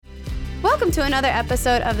Welcome to another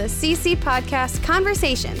episode of the CC Podcast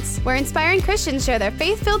Conversations, where inspiring Christians share their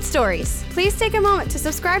faith-filled stories. Please take a moment to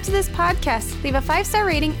subscribe to this podcast, leave a 5-star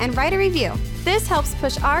rating, and write a review. This helps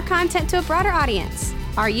push our content to a broader audience.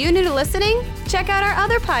 Are you new to listening? Check out our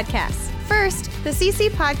other podcasts. First, the CC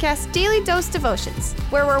Podcast Daily Dose Devotions,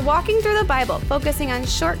 where we're walking through the Bible, focusing on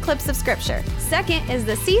short clips of Scripture. Second is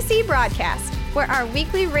the CC Broadcast, where our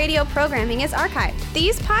weekly radio programming is archived.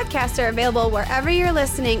 These podcasts are available wherever you're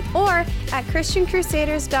listening or at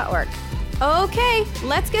ChristianCrusaders.org. Okay,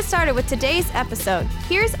 let's get started with today's episode.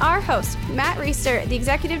 Here's our host, Matt Reister, the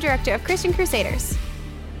Executive Director of Christian Crusaders.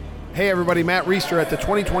 Hey everybody, Matt Reister at the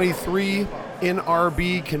 2023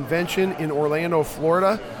 NRB Convention in Orlando,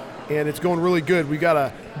 Florida, and it's going really good. We got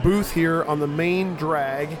a booth here on the main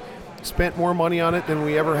drag, spent more money on it than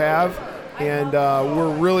we ever have, and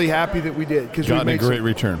we're really happy that we did. Gotten a great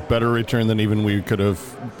return, better return than even we could have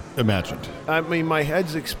imagined. I mean, my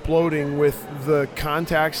head's exploding with the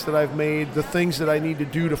contacts that I've made, the things that I need to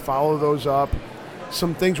do to follow those up,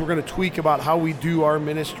 some things we're going to tweak about how we do our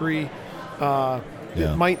ministry. That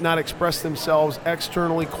might not express themselves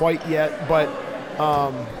externally quite yet, but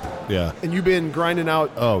and you've been grinding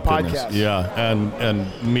out podcasts. Goodness. Yeah,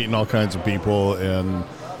 and meeting all kinds of people, and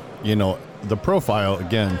you know, the profile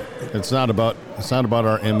again, it's not about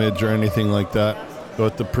our image or anything like that,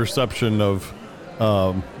 but the perception of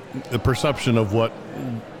what,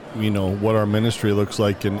 you know, what our ministry looks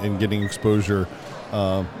like, and getting exposure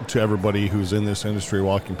to everybody who's in this industry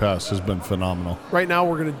walking past has been phenomenal. Right now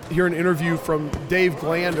we're going to hear an interview from Dave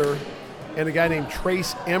Glander and a guy named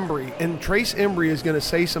Trace Embry. And Trace Embry is going to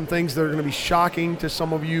say some things that are going to be shocking to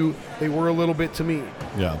some of you. They were a little bit to me.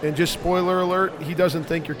 Yeah. And just spoiler alert, he doesn't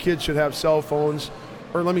think your kids should have cell phones.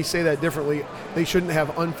 Or let me say that differently. They shouldn't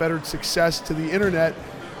have unfettered access to the internet,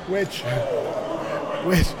 which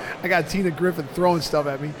I got Tina Griffin throwing stuff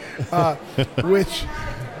at me, which...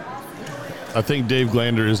 I think Dave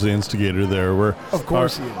Glander is the instigator there. Of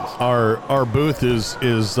course he is. Our booth is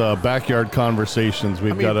backyard conversations.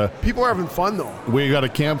 People are having fun though. We got a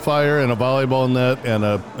campfire and a volleyball net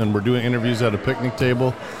and we're doing interviews at a picnic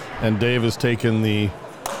table, and Dave is taking the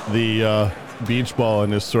beach ball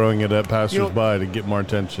and is throwing it at passersby to get more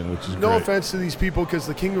attention, which is no great. offense to these people, because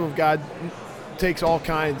the kingdom of God takes all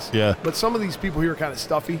kinds. Yeah. But some of these people here are kind of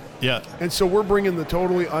stuffy. Yeah. And so we're bringing the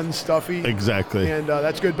totally unstuffy. Exactly. And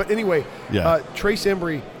that's good. But anyway, Trace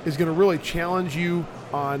Embry is going to really challenge you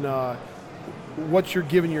on what you're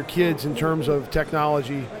giving your kids in terms of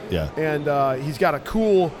technology. Yeah. And he's got a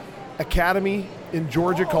cool academy in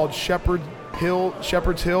Georgia called Shepherd's Hill.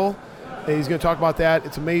 And he's going to talk about that.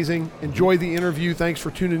 It's amazing. Enjoy the interview. Thanks for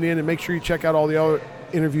tuning in, and make sure you check out all the other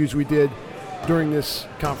interviews we did during this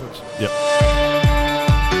conference. Yep.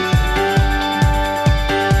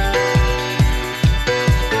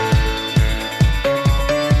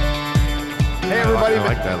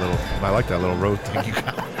 I like that little road thing you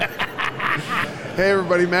got. Hey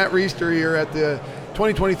everybody, Matt Reister here at the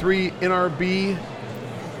 2023 NRB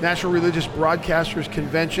National Religious Broadcasters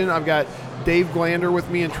Convention. I've got Dave Glander with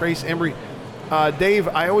me and Trace Embry. Dave,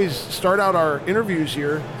 I always start out our interviews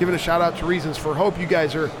here giving a shout out to Reasons for Hope. You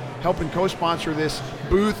guys are helping co-sponsor this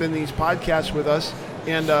booth and these podcasts with us.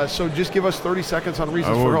 And so just give us 30 seconds on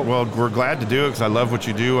Reasons for Hope. Well, we're glad to do it because I love what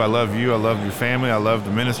you do. I love you. I love your family. I love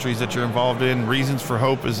the ministries that you're involved in. Reasons for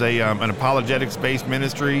Hope is an apologetics-based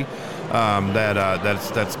ministry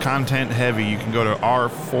that's content heavy. You can go to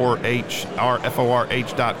rforh.com.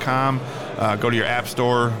 Go to your app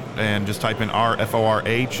store and just type in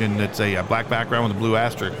RFORH, and it's a black background with a blue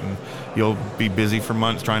asterisk. And you'll be busy for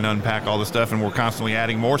months trying to unpack all the stuff, and we're constantly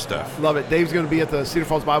adding more stuff. Love it. Dave's going to be at the Cedar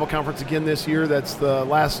Falls Bible Conference again this year. That's the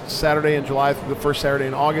last Saturday in July through the first Saturday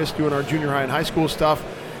in August, doing our junior high and high school stuff.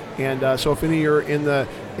 And so if any of you are in the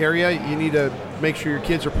area, you need to make sure your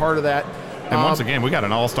kids are part of that. And once again, we got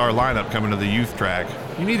an all-star lineup coming to the youth track.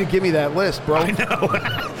 You need to give me that list, bro. I know.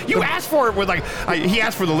 You asked for it with he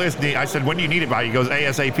asked for the list. I said, when do you need it by? He goes,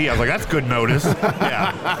 ASAP. I was like, that's good notice.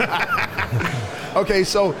 Yeah. Okay,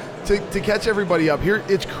 so to catch everybody up here,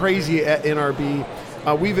 it's crazy at NRB.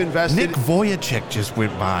 We've invested. Nick Vujicic just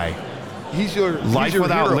went by. He's your Life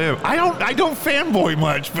Without hero. Live. I don't fanboy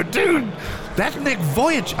much, but dude, that's Nick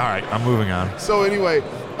Vujicic. All right, I'm moving on. So anyway,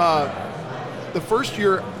 the first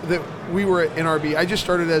year that we were at NRB, I just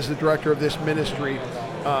started as the director of this ministry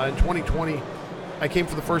in 2020. I came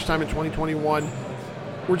for the first time in 2021.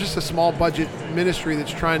 We're just a small budget ministry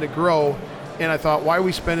that's trying to grow, and I thought, why are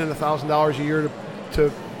we spending $1,000 a year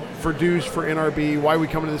for dues for NRB? Why are we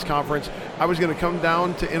coming to this conference? I was going to come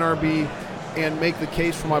down to NRB and make the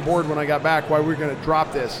case for my board when I got back why we're going to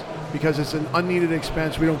drop this, because it's an unneeded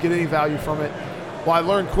expense. We don't get any value from it. Well, I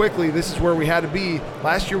learned quickly this is where we had to be.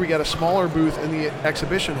 Last year we got a smaller booth in the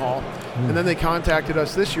exhibition hall, and then they contacted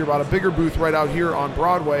us this year about a bigger booth right out here on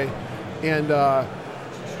Broadway, and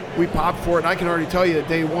we popped for it. And I can already tell you that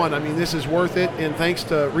day one, I mean, this is worth it, and thanks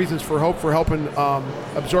to Reasons for Hope for helping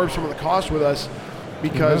absorb some of the costs with us,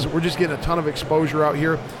 because we're just getting a ton of exposure out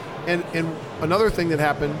here. And another thing that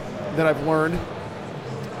happened that I've learned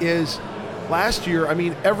is last year, I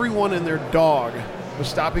mean, everyone and their dog was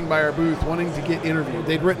stopping by our booth wanting to get interviewed.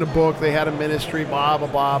 They'd written a book, they had a ministry, blah, blah,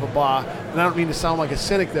 blah, blah, blah. And I don't mean to sound like a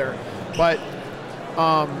cynic there, but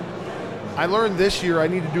I learned this year I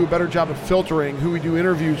need to do a better job of filtering who we do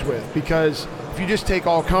interviews with, because if you just take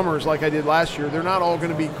all comers like I did last year, they're not all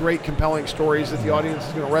going to be great, compelling stories that the audience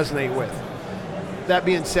is going to resonate with. That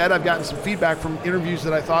being said, I've gotten some feedback from interviews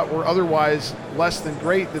that I thought were otherwise less than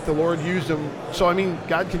great, that the Lord used them. So, I mean,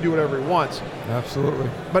 God can do whatever he wants. Absolutely.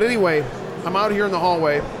 But anyway, I'm out here in the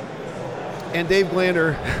hallway, and Dave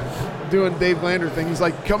Glander, doing Dave Glander thing, he's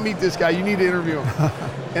like, come meet this guy, you need to interview him.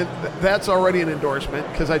 And that's already an endorsement,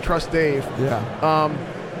 because I trust Dave. Yeah.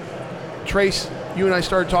 Trace, you and I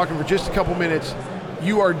started talking for just a couple minutes.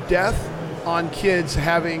 You are death on kids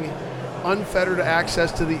having unfettered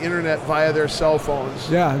access to the internet via their cell phones.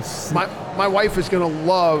 Yeah. My wife is going to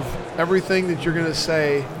love everything that you're going to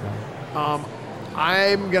say.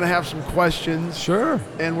 I'm going to have some questions. Sure.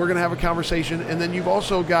 And we're going to have a conversation. And then you've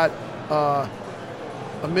also got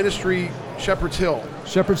a ministry, Shepherd's Hill.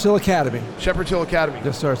 Shepherd's Hill Academy. Shepherd's Hill Academy.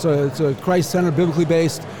 Yes, sir. So it's a Christ-centered, biblically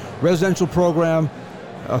based residential program,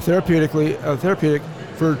 therapeutic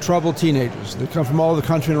for troubled teenagers that come from all over the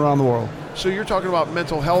country and around the world. So you're talking about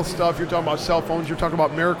mental health stuff, you're talking about cell phones, you're talking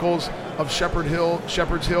about Miracles of Shepherd's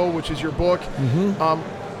Hill, which is your book.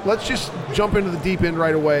 Mm-hmm. Let's just jump into the deep end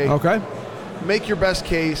right away. Okay. Make your best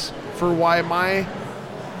case for why my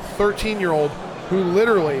 13-year-old, who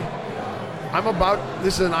literally,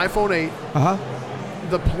 this is an iPhone 8. Uh-huh.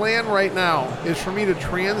 The plan right now is for me to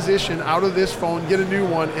transition out of this phone, get a new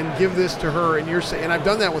one, and give this to her. And you're saying, and I've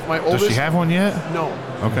done that with my oldest. Does she have one yet? No.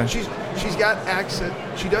 Okay. She's got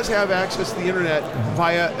access. She does have access to the internet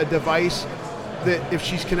via a device that if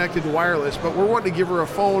she's connected to wireless. But we're wanting to give her a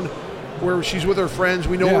phone where she's with her friends.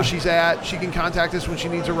 We know where she's at. She can contact us when she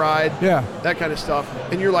needs a ride. Yeah. That kind of stuff.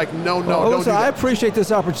 And you're like, no, well, don't listen, do that. I appreciate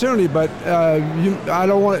this opportunity, but I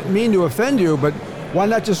don't mean to offend you, but why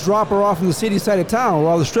not just drop her off in the seedy side of town where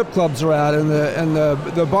all the strip clubs are at and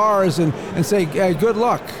the bars and say, hey, good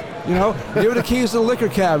luck, give her the keys to the liquor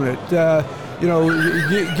cabinet,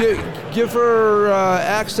 give her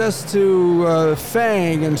access to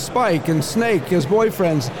Fang and Spike and Snake as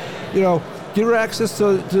boyfriends, give her access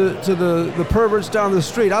to the perverts down the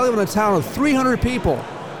street. I live in a town of 300 people.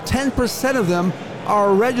 10% of them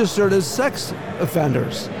are registered as sex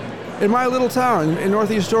offenders in my little town in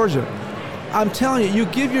Northeast Georgia. I'm telling you, you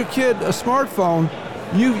give your kid a smartphone,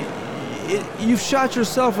 you've shot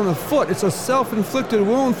yourself in the foot. It's a self-inflicted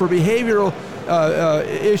wound for behavioral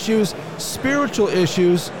issues, spiritual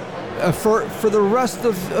issues, for the rest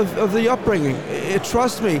of the upbringing.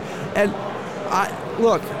 Trust me. And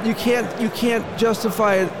look, you can't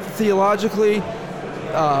justify it theologically.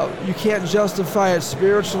 You can't justify it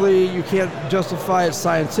spiritually. You can't justify it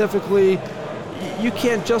scientifically. You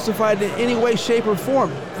can't justify it in any way, shape, or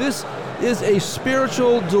form. This is a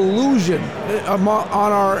spiritual delusion on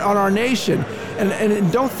our nation,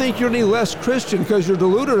 and don't think you're any less Christian because you're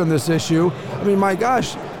deluded on this issue. I mean, my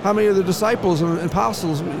gosh, how many of the disciples and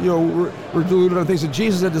apostles, were deluded on things that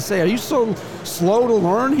Jesus had to say? Are you so slow to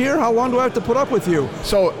learn here? How long do I have to put up with you?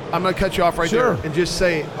 So I'm going to cut you off right Sure. there and just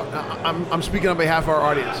say, I'm speaking on behalf of our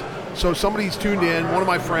audience. So somebody's tuned in, one of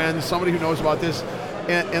my friends, somebody who knows about this,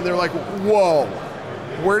 and they're like, whoa,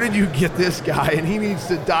 where did you get this guy? And he needs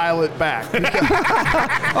to dial it back.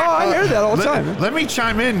 Oh, I hear that all the time. Let me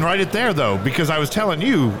chime in right at there, though, because I was telling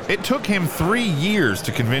you, it took him 3 years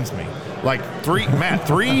to convince me. Like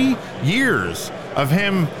 3 years of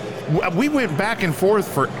him. We went back and forth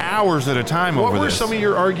for hours at a time over this. What were some of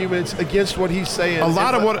your arguments against what he's saying? A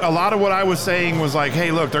lot of what I was saying was like,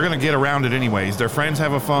 hey, look, they're going to get around it anyways. Their friends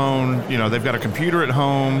have a phone. They've got a computer at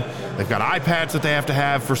home. They've got iPads that they have to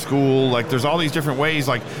have for school. Like, there's all these different ways.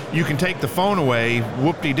 Like, you can take the phone away,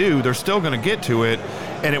 whoop-de-doo, they're still going to get to it.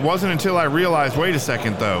 And it wasn't until I realized, wait a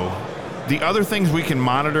second, though, the other things we can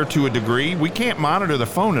monitor to a degree, we can't monitor the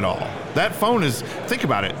phone at all. That phone think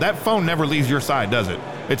about it, that phone never leaves your side, does it?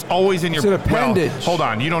 It's always in It's your... an appendage. Well, hold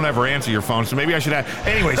on. You don't ever answer your phone, so maybe I should add...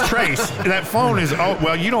 Anyways, Trace, that phone is... Oh,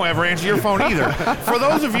 well, you don't ever answer your phone either. For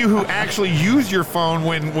those of you who actually use your phone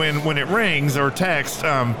when it rings or texts,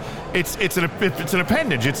 it's an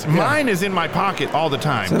appendage. Mine is in my pocket all the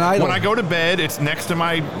time. It's an idol. When I go to bed, it's next to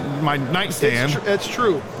my nightstand. It's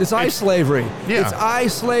true. It's eye slavery. Yeah. It's eye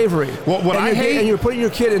slavery. Well, what I hate... And you're putting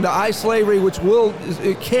your kid into eye slavery, which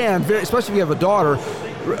can, especially if you have a daughter,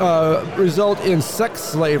 result in sex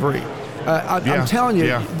slavery. I'm telling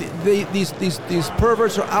you, these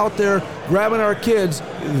perverts are out there grabbing our kids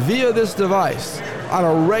via this device on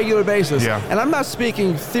a regular basis. Yeah. And I'm not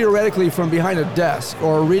speaking theoretically from behind a desk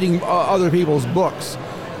or reading other people's books.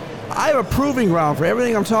 I have a proving ground for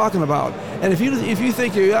everything I'm talking about. And if you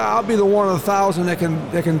think I'll be the one of 1,000 that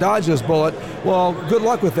can dodge this bullet, well, good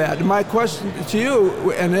luck with that. And my question to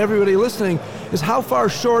you and everybody listening is, how far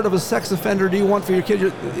short of a sex offender do you want for your kid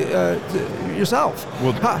yourself?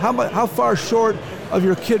 Well, how far short of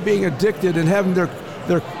your kid being addicted and having their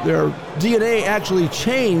DNA actually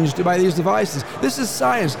changed by these devices? This is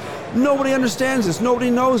science. Nobody understands this. Nobody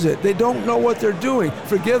knows it. They don't know what they're doing.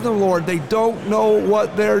 Forgive them, Lord. They don't know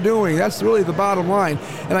what they're doing. That's really the bottom line.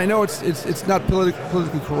 And I know it's not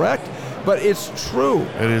politically correct, but it's true.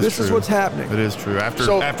 This is what's happening. It is true.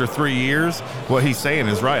 After 3 years, what he's saying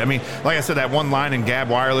is right. I mean, like I said, that one line in Gab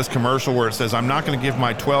Wireless commercial where it says, "I'm not going to give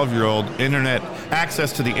my 12-year-old internet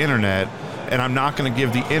access to the internet, and I'm not going to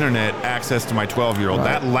give the internet access to my 12-year-old."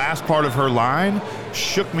 Right. That last part of her line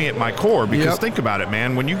shook me at my core, because think about it,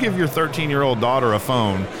 man. When you give your 13-year-old daughter a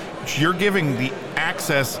phone, you're giving the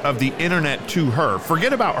access of the internet to her.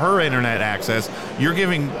 Forget about her internet access. You're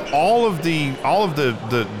giving all of the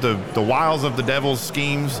wiles of the devil's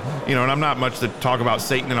schemes. And I'm not much to talk about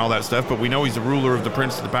Satan and all that stuff, but we know he's the ruler of the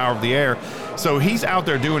prince of the power of the air. So he's out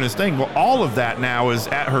there doing his thing. Well, all of that now is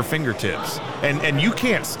at her fingertips, and you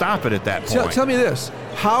can't stop it at that point. Tell me this: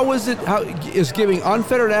 how is giving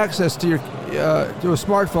unfettered access to a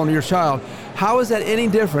smartphone to your child? How is that any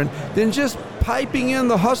different than just piping in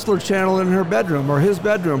the Hustler channel in her bedroom or his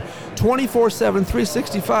bedroom 24/7,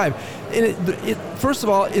 365? And first of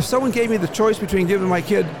all, if someone gave me the choice between giving my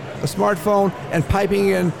kid a smartphone and piping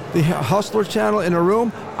in the Hustler channel in a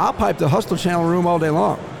room, I'll pipe the Hustler channel room all day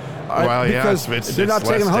long. Well, because they're not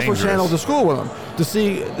taking the Hustler channel to school with them to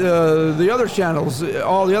see the other channels,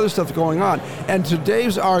 all the other stuff going on. And to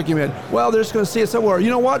Dave's argument, well, they're just going to see it somewhere. You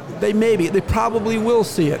know what? They probably will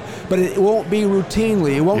see it, but it won't be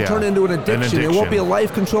routinely. It won't turn into an addiction. It won't be a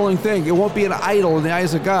life-controlling thing. It won't be an idol in the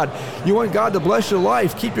eyes of God. You want God to bless your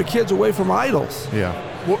life, keep your kids away from idols. Yeah.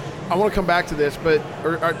 Well, I want to come back to this, but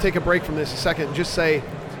or take a break from this a second and just say,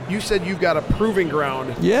 you said you've got a proving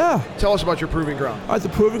ground. Yeah. Tell us about your proving ground. The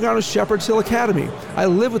proving ground is Shepherd's Hill Academy. I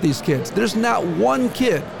live with these kids. There's not one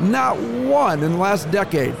kid, not one in the last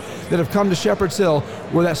decade, that have come to Shepherd's Hill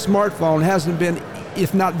where that smartphone hasn't been,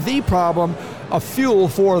 if not the problem, a fuel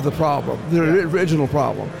for the problem, the original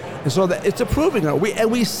problem. And so it's a proving ground.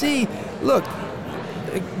 We see, look,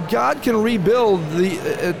 God can rebuild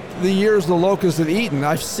the years the locusts have eaten.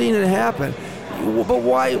 I've seen it happen. But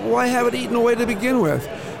why have it eaten away to begin with?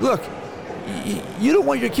 Look, you don't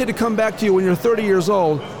want your kid to come back to you when you're 30 years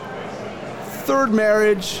old, third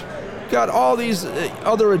marriage, got all these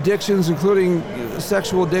other addictions, including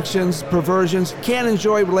sexual addictions, perversions, can't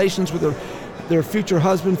enjoy relations with their future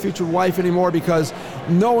husband, future wife anymore because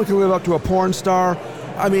no one can live up to a porn star.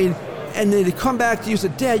 I mean, and then they come back to you and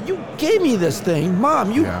say, Dad, you gave me this thing.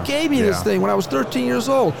 Mom, you gave me this thing when I was 13 years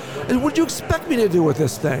old. And what did you expect me to do with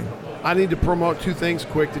this thing? I need to promote two things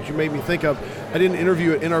quick that you made me think of. I did an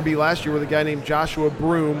interview at NRB last year with a guy named Joshua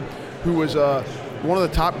Broom, who was one of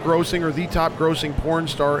the top grossing or the top grossing porn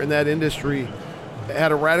star in that industry,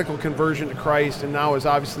 had a radical conversion to Christ, and now is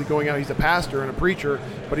obviously going out. He's a pastor and a preacher,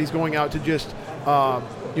 but he's going out to just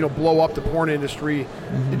blow up the porn industry,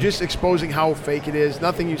 just exposing how fake it is.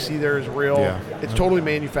 Nothing you see there is real. It's totally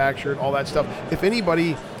manufactured, all that stuff. If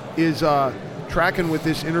anybody is tracking with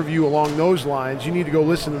this interview along those lines, you need to go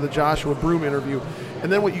listen to the Joshua Broom interview. And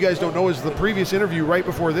then what you guys don't know is the previous interview right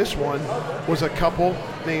before this one was a couple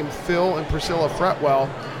named Phil and Priscilla Fretwell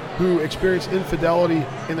who experienced infidelity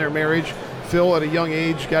in their marriage. Phil at a young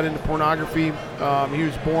age got into pornography. He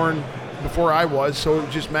was born before I was, so it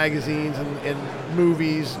was just magazines and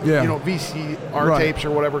movies, VCR tapes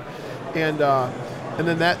or whatever. And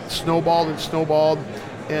then that snowballed,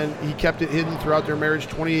 and he kept it hidden throughout their marriage,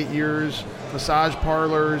 28 years, massage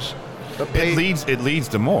parlors. It leads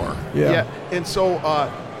to more. Yeah. And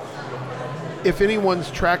so if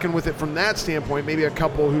anyone's tracking with it from that standpoint, maybe a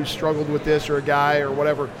couple who struggled with this or a guy or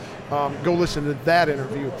whatever, go listen to that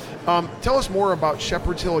interview. Tell us more about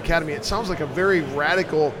Shepherd's Hill Academy. It sounds like a very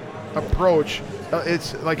radical approach.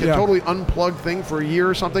 It's like a totally unplugged thing for a year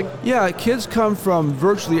or something? Yeah, kids come from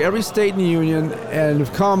virtually every state in the union and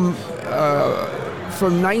have come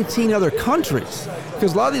from 19 other countries.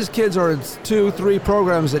 Because a lot of these kids are in 2-3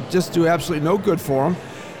 programs that just do absolutely no good for them.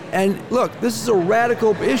 And look, this is a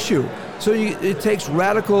radical issue. So it takes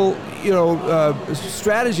radical,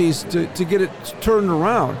 strategies to get it turned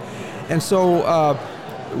around. And so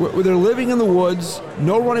they're living in the woods,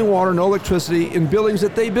 no running water, no electricity, in buildings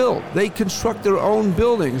that they build. They construct their own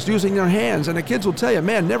buildings using their hands. And the kids will tell you,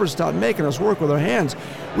 man, never stop making us work with our hands.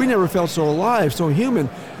 We never felt so alive, so human.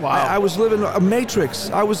 Wow. I was living a matrix.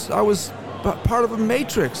 I was part of a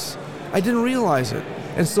matrix. I didn't realize it.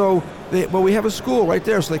 And so, but we have a school right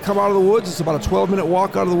there. So they come out of the woods. It's about a 12-minute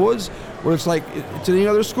walk out of the woods, where it's like it's any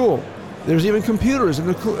other school. There's even computers in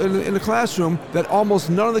the classroom that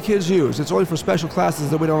almost none of the kids use. It's only for special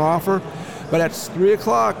classes that we don't offer. But at 3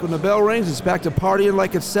 o'clock when the bell rings, it's back to partying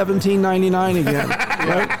like it's $17.99 again.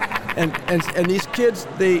 Right? And these kids,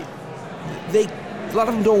 they a lot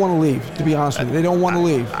of them don't want to leave, to be honest with you. They don't want to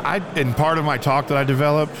leave. In part of my talk that I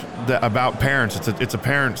developed about parents, it's a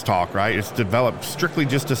parents talk, right? It's developed strictly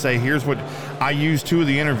just to say, here's what I used. 2 of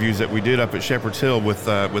the interviews that we did up at Shepherd's Hill with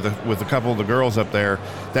a couple of the girls up there,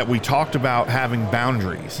 that we talked about having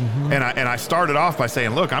boundaries. Mm-hmm. And I started off by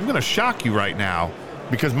saying, look, I'm going to shock you right now,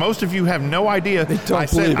 because most of you have no idea. I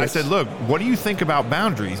said, look, what do you think about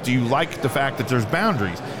boundaries? Do you like the fact that there's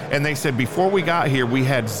boundaries? And they said, before we got here, we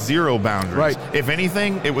had 0 boundaries. Right. If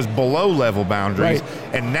anything, it was below level boundaries.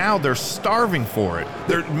 Right. And now they're starving for it.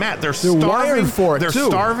 They're wired for it, They're too.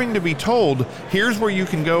 starving to be told, here's where you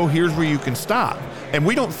can go, here's where you can stop. And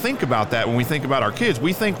we don't think about that when we think about our kids.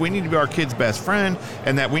 We think we need to be our kids' best friend,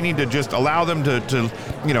 and that we need to just allow them to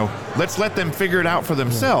let's let them figure it out for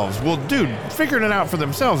themselves. Well, dude, figuring it out for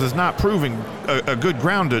themselves is not proving a good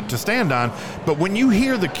ground to stand on. But when you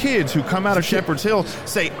hear the kids who come out of Shepherd's Hill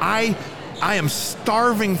say, I am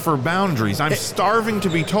starving for boundaries. I'm starving to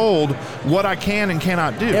be told what I can and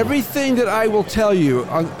cannot do. Everything that I will tell you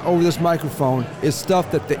over this microphone is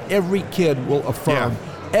stuff that every kid will affirm. Yeah.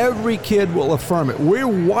 Every kid will affirm it. We're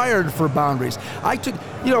wired for boundaries.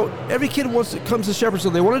 Every kid comes to Shepherd's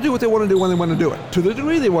Hill. They want to do what they want to do when they want to do it, to the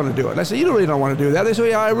degree they want to do it. And I say, you really don't want to do that. They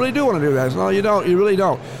say, yeah, I really do want to do that. I say, no, you don't. You really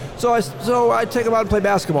don't. So I take them out and play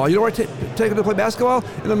basketball. You know where I take them to play basketball?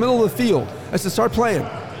 In the middle of the field. I said, start playing.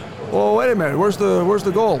 Well, wait a minute. Where's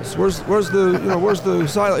the goals? Where's the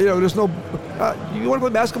side? There's no. You want to play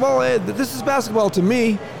basketball? Hey, this is basketball to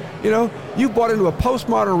me. You bought into a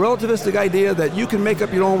postmodern relativistic idea that you can make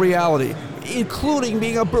up your own reality, including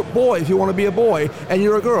being a boy if you want to be a boy and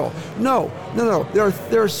you're a girl. No.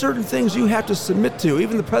 There are certain things you have to submit to.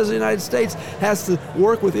 Even the President of the United States has to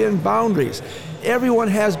work within boundaries. Everyone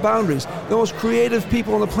has boundaries. The most creative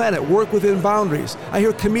people on the planet work within boundaries. I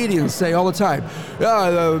hear comedians say all the time,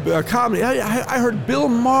 comedy. I heard Bill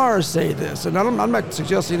Maher say this, and I'm not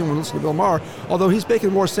suggesting anyone listen to Bill Maher, although he's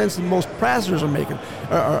making more sense than most pastors are making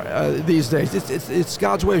these days. It's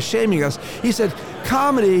God's way of shaming us. He said,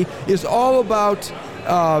 comedy is all about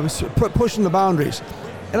pushing the boundaries.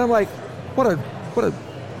 And I'm like, what a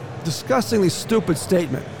disgustingly stupid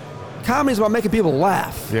statement. Comedy is about making people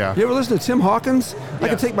laugh. Yeah. You ever listen to Tim Hawkins? I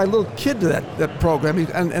could take my little kid to that program, and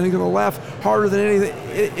he's going to laugh harder than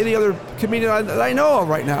any other comedian that I know of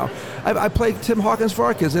right now. I play Tim Hawkins for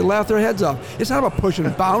our kids. They laugh their heads off. It's not about pushing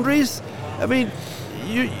boundaries. I mean,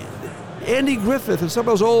 Andy Griffith and some of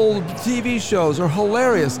those old TV shows are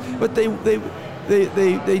hilarious, but they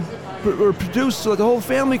were produced so that the whole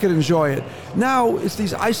family could enjoy it. Now it's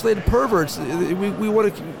these isolated perverts. We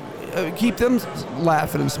want to keep them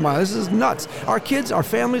laughing and smiling. This is nuts. Our kids, our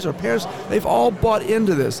families, our parents, they've all bought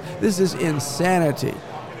into this. This is insanity.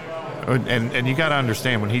 And you got to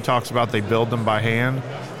understand, when he talks about they build them by hand,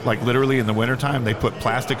 like literally in the wintertime, they put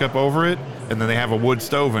plastic up over it, and then they have a wood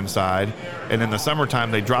stove inside, and in the summertime,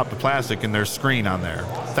 they drop the plastic and there's screen on there.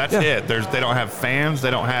 That's it. They don't have fans. They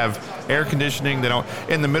don't have air conditioning. They don't.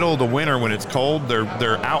 In the middle of the winter when it's cold, their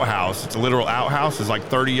outhouse, it's a literal outhouse, is like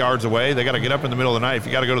 30 yards away. They got to get up in the middle of the night. If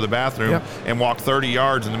you got to go to the bathroom and walk 30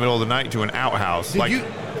 yards in the middle of the night to an outhouse.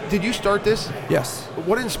 Did you start this? Yes.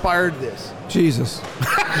 What inspired this? Jesus.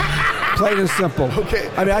 Plain and simple. Okay.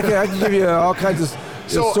 I mean, I can give you all kinds of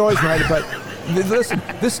stories behind it, but listen,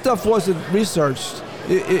 this stuff wasn't researched.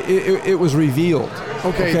 It was revealed.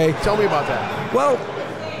 Okay. Tell me about that. Well,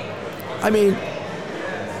 I mean,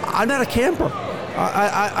 I'm not a camper.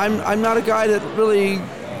 I'm not a guy that really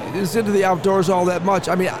is into the outdoors all that much.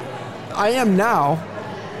 I mean, I am now,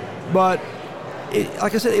 but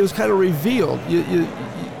like I said, it was kind of revealed.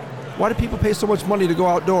 Why do people pay so much money to go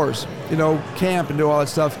outdoors, camp and do all that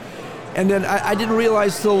stuff? And then I didn't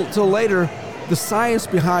realize till later the science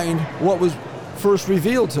behind what was first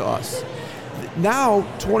revealed to us. Now,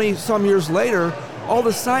 20-some years later, all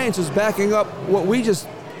the science is backing up what we just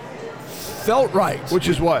felt right. Which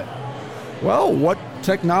is what? Well, what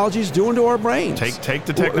technology's doing to our brains. Take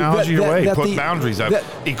the technology away. Put boundaries up.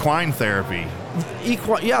 Equine therapy.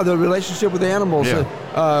 The relationship with animals. Yeah.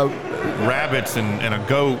 Rabbits and a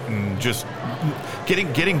goat, and just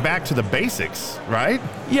getting back to the basics, right?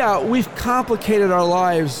 Yeah, we've complicated our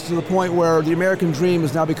lives to the point where the American dream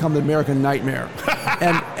has now become the American nightmare.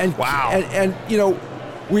 and wow. And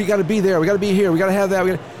we got to be there. We got to be here. We got to have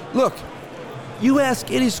that. Look, you ask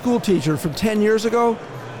any school teacher from 10 years ago,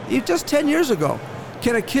 just 10 years ago,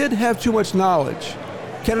 can a kid have too much knowledge?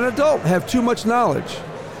 Can an adult have too much knowledge?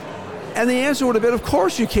 And the answer would have been, of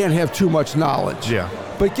course you can't have too much knowledge. Yeah.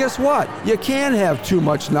 But guess what? You can have too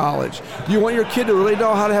much knowledge. Do you want your kid to really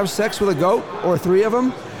know how to have sex with a goat or 3 of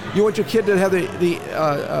them? You want your kid to have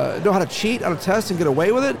know how to cheat on a test and get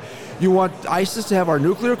away with it? You want ISIS to have our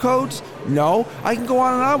nuclear codes? No. I can go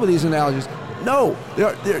on and on with these analogies. No,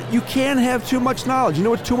 you can't have too much knowledge. You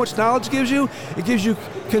know what too much knowledge gives you? It gives you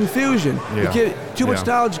confusion. Yeah. Too much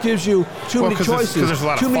knowledge gives you too many choices. There's a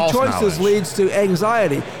lot of too many false choices knowledge. Leads to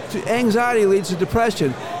anxiety. Anxiety leads to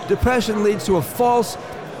depression. Depression leads to a false,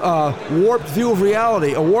 warped view of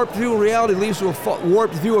reality. A warped view of reality leads to a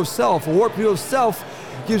warped view of self. A warped view of self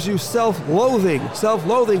gives you self-loathing.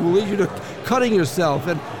 Self-loathing will lead you to cutting yourself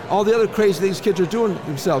and all the other crazy things kids are doing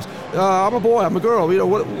themselves. I'm a boy, I'm a girl,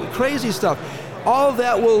 what crazy stuff. All of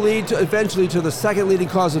that will lead eventually to the second leading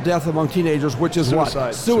cause of death among teenagers, which is suicide.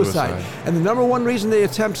 What? Suicide. And the number one reason they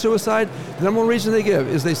attempt suicide, the number one reason they give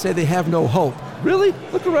is they say they have no hope. Really?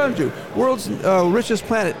 Look around you. World's richest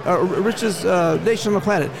nation on the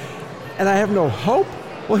planet. And I have no hope?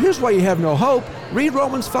 Well, here's why you have no hope. Read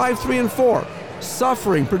Romans 5:3-4.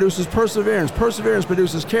 Suffering produces perseverance. Perseverance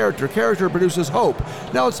produces character. Character produces hope.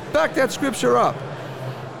 Now let's back that scripture up.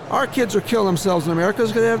 Our kids are killing themselves in America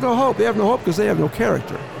because they have no hope. They have no hope because they have no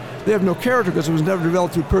character. They have no character because it was never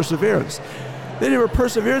developed through perseverance. They never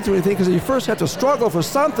persevered through anything because you first have to struggle for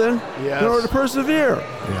something in order to persevere.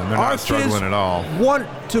 Yeah, they're not struggling at all. Want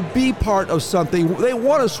to be part of something. They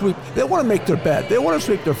want to sweep. They want to make their bed. They want to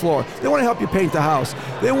sweep their floor. They want to help you paint the house.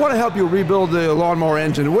 They want to help you rebuild the lawnmower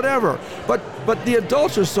engine, whatever. But the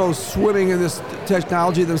adults are so swimming in this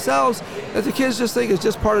technology themselves that the kids just think it's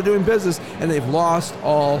just part of doing business, and they've lost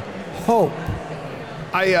all hope.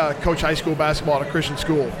 I coach high school basketball at a Christian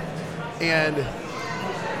school, and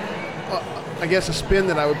I guess a spin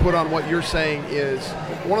that I would put on what you're saying is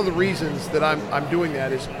one of the reasons that I'm doing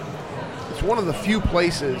that is it's one of the few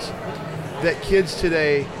places that kids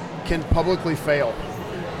today can publicly fail.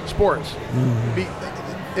 Sports.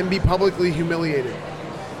 And be publicly humiliated.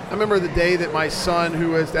 I remember the day that my son,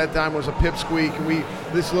 who at that time was a pipsqueak, and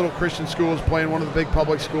this little Christian school is playing one of the big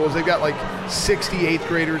public schools. They've got like 60 8th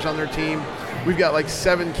graders on their team. We've got like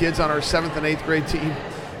 7 kids on our 7th and 8th grade team.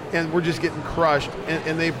 And we're just getting crushed,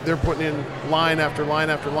 and they're putting in line after line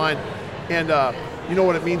after line, and you know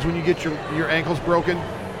what it means when you get your ankles broken,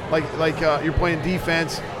 like you're playing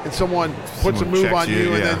defense and someone puts a move on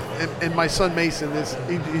you, and my son Mason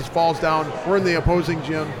he falls down. We're in the opposing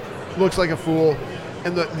gym, looks like a fool,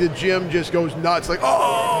 and the gym just goes nuts, like,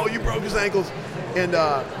 oh, you broke his ankles, and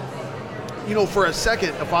for a second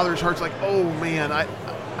a father's heart's like, oh man,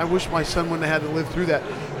 I wish my son wouldn't have had to live through that,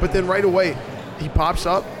 but then right away he pops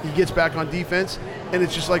up, he gets back on defense, and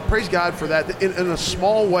it's just like, praise God for that. In a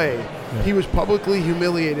small way, he was publicly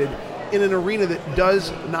humiliated in an arena that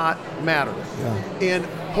does not matter. Yeah. And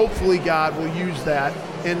hopefully God will use that.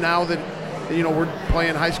 And now that, we're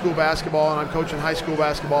playing high school basketball and I'm coaching high school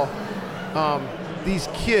basketball, these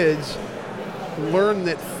kids learn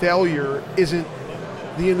that failure isn't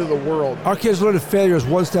the end of the world. Our kids learn that failure is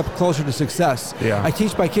one step closer to success. Yeah. I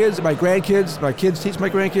teach my kids, my grandkids, my kids teach my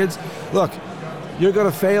grandkids, look, you're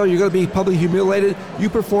going to fail. You're going to be publicly humiliated. You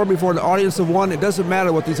perform before an audience of one. It doesn't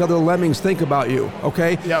matter what these other lemmings think about you,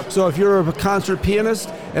 okay? Yep. So if you're a concert pianist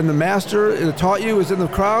and the master that taught you is in the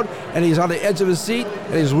crowd and he's on the edge of his seat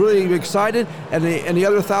and he's really excited and the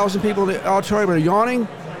other 1,000 people in the auditorium are yawning,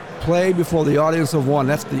 play before the audience of one.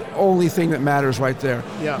 That's the only thing that matters right there.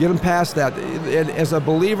 Yeah. Get them past that. And as a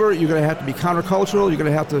believer, you're going to have to be countercultural. You're going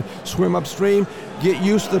to have to swim upstream. Get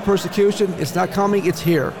used to the persecution. It's not coming. It's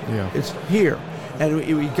here. Yeah. It's here. And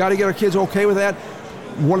we got to get our kids okay with that.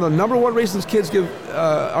 one of the number one reasons kids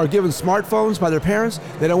are given smartphones by their parents,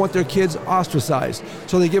 they don't want their kids ostracized.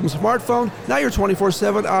 So they give them a smartphone. Now you're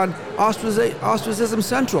 24/7 on Ostracism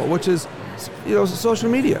Central, which is, social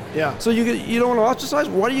media. Yeah. So you don't want to ostracize?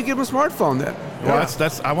 Why do you give them a smartphone then? Well,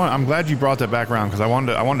 I'm glad you brought that back around, because I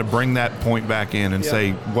wanted to bring that point back in and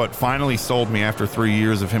say what finally sold me after 3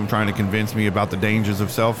 years of him trying to convince me about the dangers of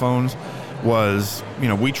cell phones was,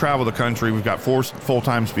 we travel the country. We've got 4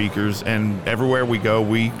 full-time speakers, and everywhere we go,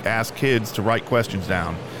 we ask kids to write questions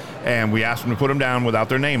down. And we ask them to put them down without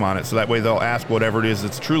their name on it, so that way they'll ask whatever it is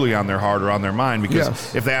that's truly on their heart or on their mind,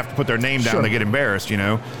 because if they have to put their name down, they get embarrassed,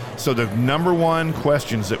 So the number one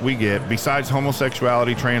questions that we get, besides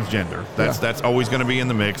homosexuality, transgender, that's always going to be in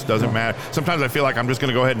the mix, doesn't matter. Sometimes I feel like I'm just going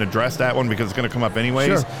to go ahead and address that one because it's going to come up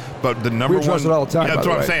anyways. But the number one, address it all the time, that's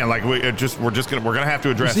what I'm saying. Like we're going to have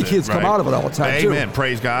to address it. You see kids come out of it all the time. Amen. Too.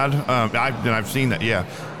 Praise God. I've seen that. Yeah.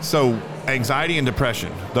 So anxiety and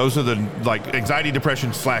depression, those are the anxiety,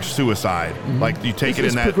 depression / suicide. Like you take it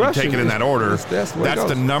in that order. That's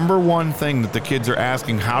the number one thing that the kids are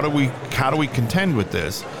asking. How do we contend with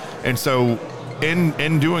this? And so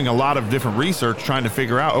in doing a lot of different research, trying to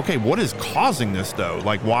figure out, okay, what is causing this though?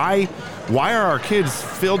 Like why are our kids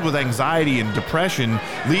filled with anxiety and depression,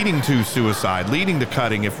 leading to suicide, leading to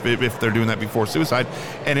cutting if they're doing that before suicide?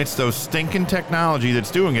 And it's those stinking technology that's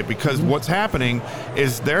doing it, because what's happening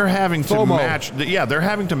is they're having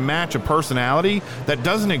to match a personality that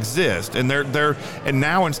doesn't exist. And and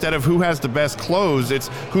now instead of who has the best clothes, it's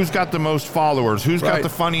who's got the most followers, who's got the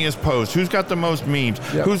funniest posts, who's got the most memes,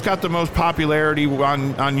 who's got the most popularity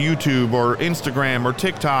on YouTube or Instagram or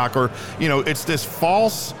TikTok, or it's this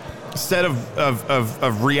false set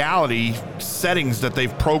of reality settings that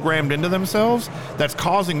they've programmed into themselves that's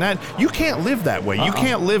causing that. You can't live that way. You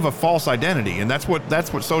can't live a false identity, and that's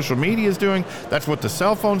what social media is doing. That's what the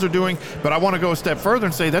cell phones are doing. But I want to go a step further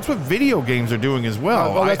and say that's what video games are doing as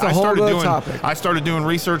well. That's a whole other topic. I started doing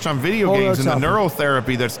research on video games and the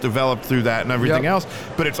neurotherapy that's developed through that and everything else.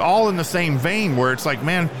 But it's all in the same vein, where it's like,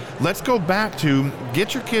 man, let's go back to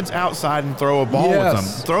get your kids outside and throw a ball with them.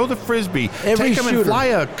 Throw the frisbee. Take them and fly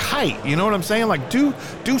a kite. You know what I'm saying? Like do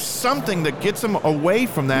something that gets them away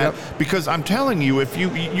from that. Because I'm telling you, if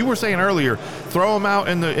you were saying earlier, throw them out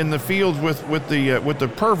in the fields with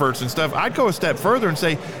the perverts and stuff. I'd go a step further and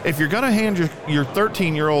say, if you're going to hand your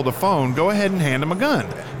 13-year-old a phone, go ahead and hand them a gun,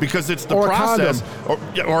 because it's the process,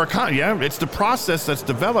 it's the process that's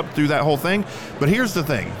developed through that whole thing. But here's the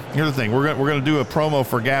thing. We're going to do a promo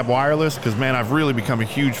for Gab Wireless, because man, I've really become a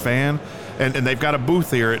huge fan. And they've got a booth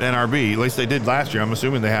here at NRB. At least they did last year. I'm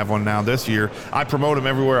assuming they have one now this year. I promote them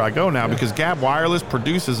everywhere I go now, because Gab Wireless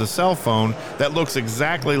produces a cell phone that looks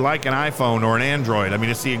exactly like an iPhone or an Android. I mean,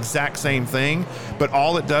 it's the exact same thing, but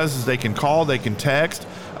all it does is they can call, they can text.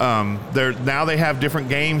 Now they have different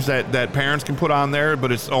games that parents can put on there,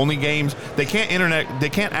 but it's only games. They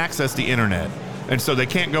can't access the internet. And so they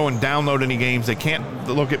can't go and download any games. They can't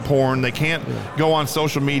look at porn. They can't go on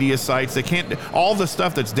social media sites. They can't. All the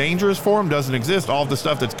stuff that's dangerous for them doesn't exist. All the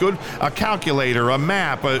stuff that's good, a calculator, a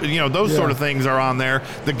map, those sort of things are on there.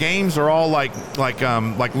 The games are all like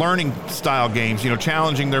learning style games,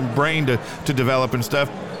 challenging their brain to develop and stuff.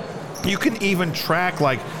 You can even track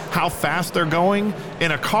how fast they're going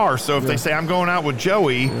in a car. So if they say, I'm going out with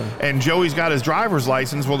Joey, and Joey's got his driver's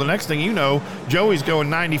license, well, the next thing you know, Joey's going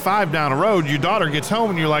 95 down the road. Your daughter gets home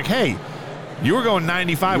and you're like, hey, you were going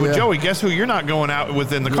 95 with Joey. Guess who you're not going out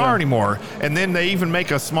with in the car anymore? And then they even make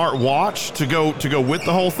a smart watch to go with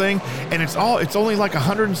the whole thing. And it's only like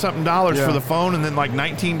 $100 and something for the phone, and then like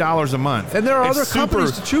 $19 a month. And there are other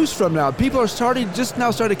companies to choose from now. People are starting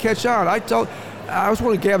to catch on. I was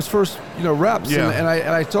one of Gab's first, reps, and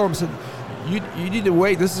I told him, I said, you need to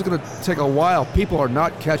wait. This is going to take a while. People are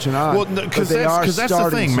not catching on. Well, because that's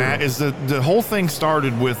the thing, Matt, is the whole thing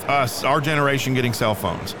started with us, our generation, getting cell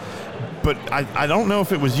phones. But I don't know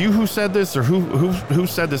if it was you who said this or who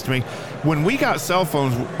said this to me. When we got cell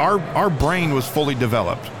phones, our brain was fully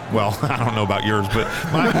developed. Well, I don't know about yours, but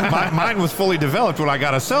mine was fully developed when I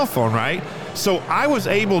got a cell phone, right? So I was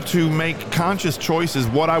able to make conscious choices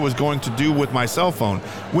what I was going to do with my cell phone.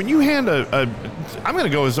 When you hand I'm going to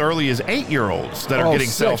go as early as 8-year-olds that are getting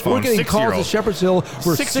cell phones. We're getting calls at Shepherd's Hill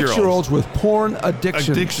for 6-year-olds with porn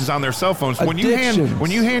addictions on their cell phones. When you hand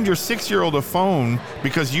your 6-year-old a phone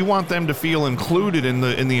because you want them to feel included in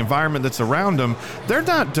the environment that's around them, they're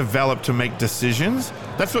not developed to make decisions.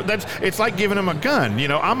 It's like giving them a gun.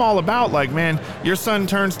 I'm all about man, your son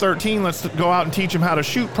turns 13. Let's go out and teach him how to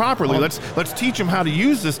shoot properly. Let's Let's teach them how to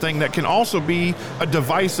use this thing that can also be a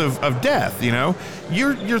device of death. You know,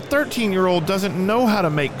 your 13-year-old doesn't know how to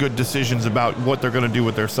make good decisions about what they're going to do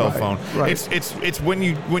with their cell phone. Right. It's when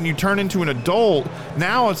you turn into an adult.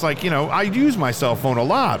 Now it's like, you know, I use my cell phone a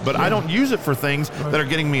lot, but I don't use it for things that are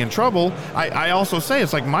getting me in trouble. I also say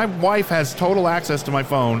it's like my wife has total access to my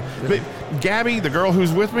phone. But Gabby, the girl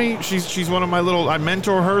who's with me, she's one of my little. I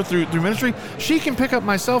mentor her through ministry. She can pick up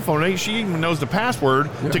my cell phone. She even knows the password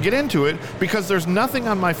to get into it because there's nothing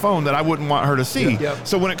on my phone that I wouldn't want her to see.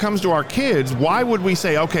 So when it comes to our kids, why would we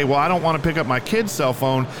say, okay, well, I don't want to pick up my kid's cell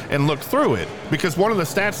phone and look through it? Because one of the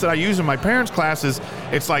stats that I use in my parents' classes,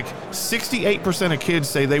 it's like 68% of kids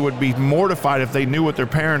say they would be mortified if they knew what their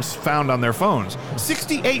parents found on their phones.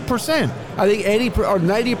 68%. I think 80 or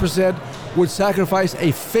 90% would sacrifice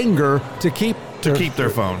a finger to keep their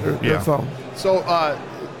phone. Their phone. So,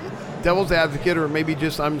 devil's advocate, or maybe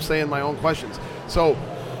just I'm saying my own questions. So,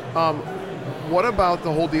 what about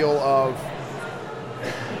the whole deal of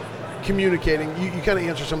communicating? You kind of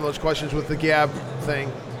answer some of those questions with the Gab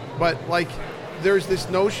thing, but like there's this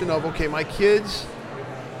notion of, okay, my kids,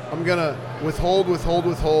 I'm going to withhold,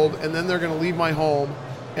 and then they're going to leave my home,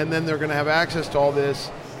 and then they're going to have access to all this,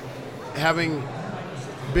 having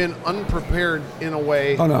been unprepared in a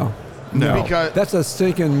way. Oh, no. No. Because that's a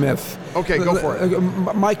stinking myth. Okay, go for it.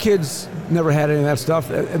 My kids never had any of that stuff.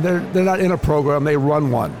 They're not in a program. They run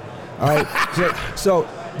one. All right. so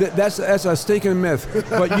that's a stinking myth.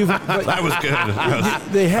 But that was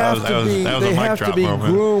good. They have to be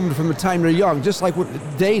groomed from the time they're young, just like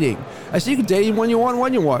with dating. I say you can date when you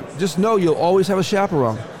want. Just know you'll always have a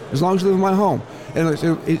chaperone as long as you live in my home. And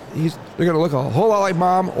they're going to look a whole lot like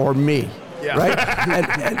mom or me. Yeah. Right?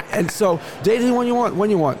 and so dating when you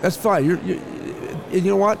want. That's fine. And you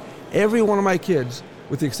know what? Every one of my kids,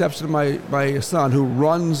 with the exception of my son, who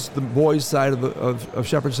runs the boys' side of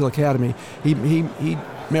Shepherd's Hill Academy, he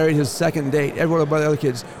married his second date. Every one of my other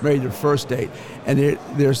kids married their first date, and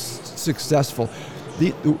they're successful.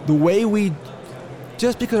 The way we,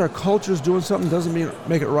 just because our culture is doing something doesn't mean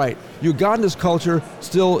make it right. Uganda's culture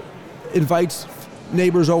still invites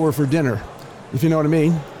neighbors over for dinner, if you know what I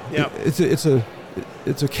mean. Yeah. It's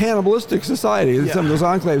a cannibalistic society in some of those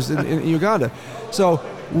enclaves in Uganda. So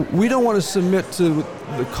we don't want to submit to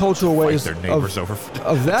the cultural ways their neighbors over for dinner.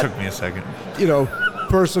 Of that. It took me a second.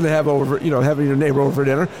 Person to have over, having your neighbor over for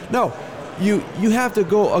dinner. No, you have to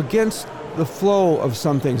go against the flow of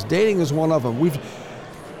some things. Dating is one of them.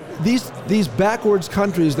 These backwards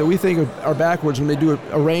countries that we think are backwards when they do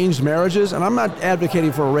arranged marriages, and I'm not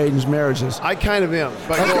advocating for arranged marriages. I kind of am,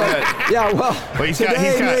 but go ahead. Yeah, well, he's got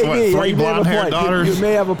 3 blonde-haired daughters? You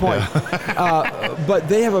may have a point. But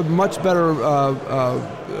they have a much better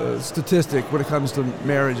statistic when it comes to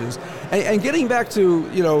marriages. And getting back to,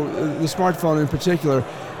 the smartphone in particular,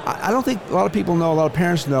 I don't think a lot of people know, a lot of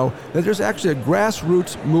parents know, that there's actually a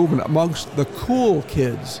grassroots movement amongst the cool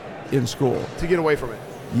kids in school. To get away from it.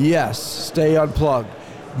 Yes, stay unplugged.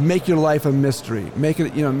 Make your life a mystery. Make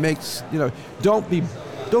it, don't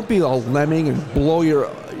be a lemming and blow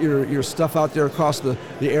your stuff out there across the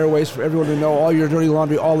airways for everyone to know all your dirty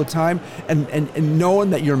laundry all the time, and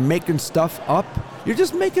knowing that you're making stuff up. You're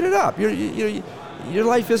just making it up. Your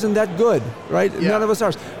life isn't that good, right? Yeah. None of us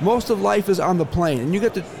are. Most of life is on the plane, and you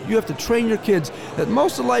have to train your kids that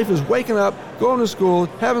most of life is waking up, going to school,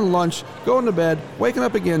 having lunch, going to bed, waking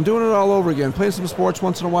up again, doing it all over again, playing some sports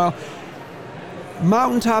once in a while.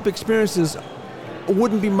 Mountaintop experiences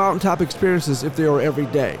wouldn't be mountaintop experiences if they were every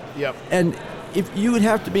day. Yep. And if you would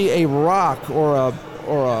have to be a rock or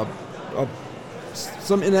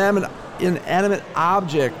some inanimate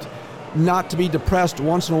object not to be depressed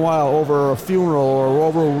once in a while over a funeral or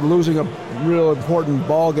over losing a real important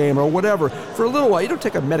ball game or whatever. For a little while, you don't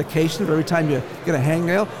take a medication every time you get a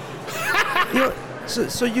hangnail.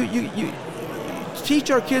 So you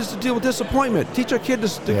teach our kids to deal with disappointment. Teach our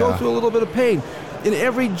kids to go through a little bit of pain. In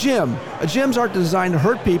every gym, gyms aren't designed to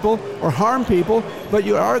hurt people or harm people, but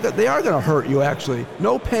they are going to hurt you actually.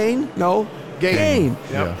 No pain, no gain.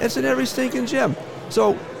 Yeah. It's in every stinking gym.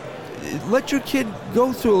 So let your kid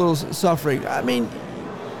go through a little suffering. I mean,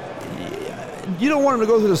 you don't want him to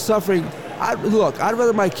go through the suffering. I'd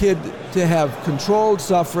rather my kid to have controlled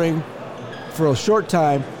suffering for a short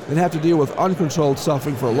time than have to deal with uncontrolled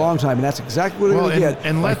suffering for a long time, and that's exactly what they're going to get.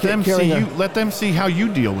 And let them see how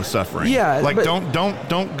you deal with suffering. Yeah, don't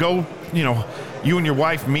go. You and your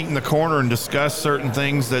wife meet in the corner and discuss certain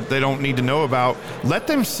things that they don't need to know about. Let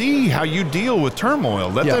them see how you deal with turmoil.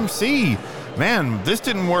 Let them see man, this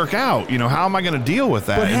didn't work out. How am I going to deal with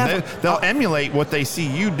that? But And they'll emulate what they see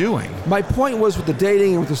you doing. My point was with the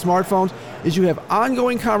dating and with the smartphones is you have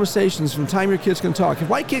ongoing conversations from the time your kids can talk. If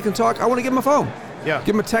my kid can talk, I want to give him a phone. Yeah.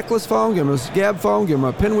 Give him a techless phone, give him a Gab phone, give him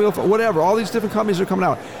a pinwheel phone, whatever. All these different companies are coming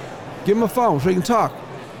out. Give him a phone so he can talk.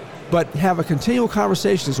 But have a continual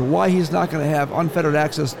conversation as to why he's not going to have unfettered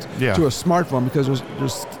access to a smartphone, because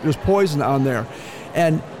there's poison on there.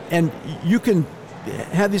 And you can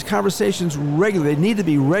have these conversations regularly. They need to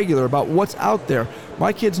be regular about what's out there.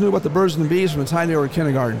 My kids knew about the birds and the bees from the time they were in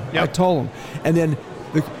kindergarten. Yep. I told them. And then,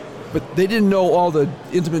 but they didn't know all the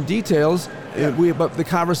intimate details. But the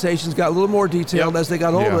conversations got a little more detailed as they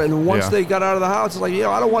got older. And once they got out of the house, it's like,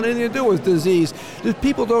 I don't want anything to do with disease.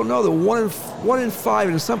 People don't know that 1 in 5,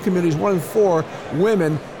 and in some communities 1 in 4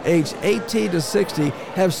 women aged 18 to 60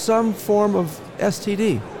 have some form of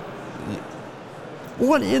STD.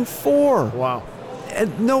 1 in 4. Wow.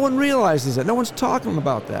 And no one realizes it. No one's talking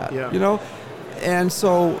about that. Yeah. And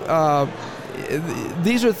so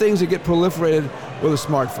these are things that get proliferated with a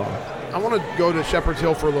smartphone. I want to go to Shepherd's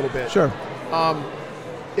Hill for a little bit. Sure.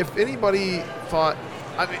 If anybody thought,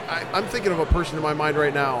 I'm thinking of a person in my mind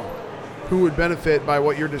right now who would benefit by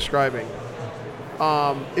what you're describing.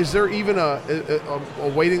 Is there even a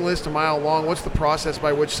waiting list a mile long? What's the process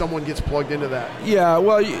by which someone gets plugged into that? Yeah,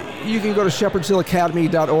 well, you can go to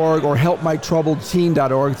shepherdshillacademy.org or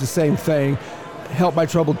helpmytroubledteen.org. It's the same thing.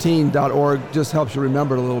 helpmytroubledteen.org just helps you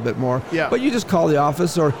remember it a little bit more. Yeah. But you just call the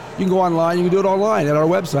office, or you can go online. You can do it online at our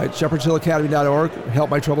website, shepherdshillacademy.org,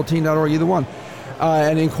 helpmytroubledteen.org, either one,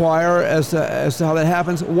 and inquire as to how that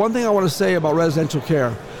happens. One thing I want to say about residential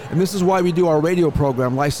care, and this is why we do our radio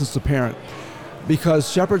program, Licensed to Parent,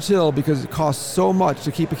 because Shepherd's Hill, because it costs so much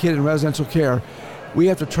to keep a kid in residential care, we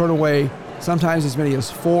have to turn away sometimes as many as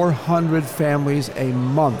 400 families a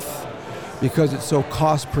month because it's so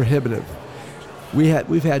cost prohibitive.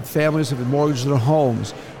 We've had families who have mortgaged their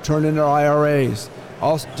homes, turned in their IRAs,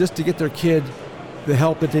 also just to get their kid the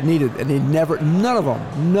help that they needed, and none of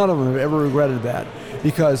them have ever regretted that,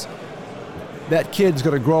 because that kid's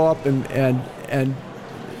going to grow up and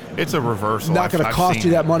it's a reversal. Not going to cost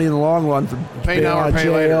you that money in the long run for pay now or pay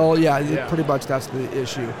jail. later. Yeah, pretty much that's the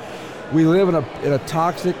issue. We live in a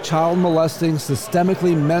toxic, child molesting,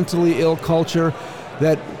 systemically mentally ill culture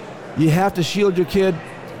that you have to shield your kid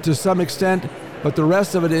to some extent, but the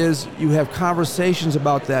rest of it is you have conversations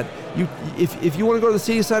about that. If you want to go to the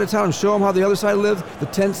seedy side of town and show them how the other side lives, the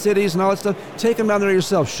tent cities and all that stuff, take them down there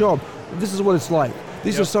yourself. Show them this is what it's like.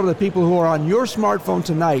 These are some of the people who are on your smartphone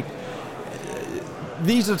tonight.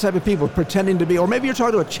 These are the type of people pretending to be, or maybe you're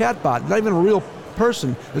talking to a chatbot, not even a real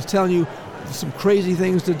person that's telling you some crazy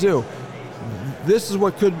things to do. This is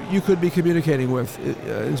what you could be communicating with.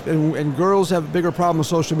 And girls have a bigger problem with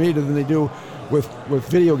social media than they do with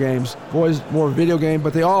video games. Boys, more video game,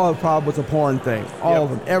 but they all have a problem with the porn thing. All of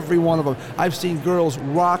them, every one of them. I've seen girls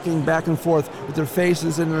rocking back and forth with their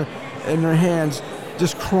faces in their hands,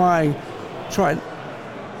 just crying, trying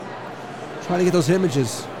to get those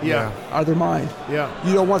images out of their mind. Yeah.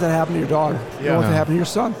 You don't want that to happen to your daughter. You don't want that to happen to your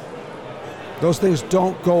son. Those things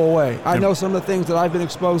don't go away. I know some of the things that I've been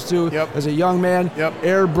exposed to as a young man.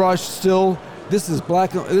 Airbrush still. This is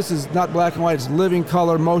not black and white. It's living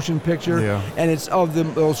color motion picture, and it's of the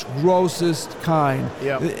most grossest kind.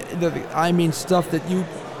 I mean, stuff that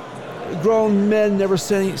grown men never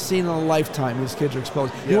seen in a lifetime. These kids are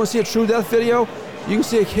exposed. You want to see a true death video? You can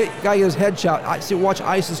see a guy get his head chopped. Watch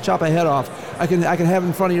ISIS chop a head off. I can have it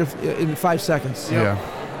in front of you in 5 seconds.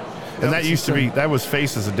 And that was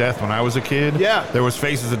Faces of Death when I was a kid. Yeah. There was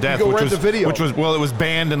Faces of Death, which was it was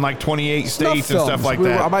banned in like 28 states films. and stuff like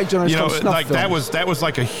that. My generation like films. that was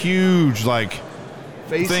like a huge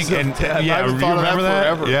Faces thing. of Death. Yeah, you remember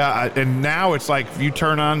that? Forever. Yeah, and now it's like if you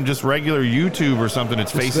turn on just regular YouTube or something,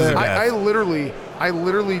 it's Faces of Death. I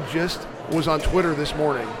literally just was on Twitter this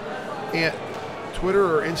morning, and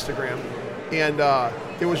Twitter or Instagram, and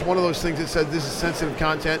it was one of those things that said this is sensitive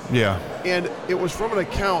content. Yeah. And it was from an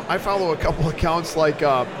account. I follow a couple accounts like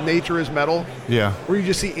Nature is Metal. Yeah. Where you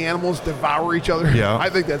just see animals devour each other. Yeah.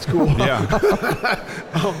 I think that's cool. Yeah.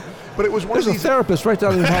 But it was one There's of these. a therapist right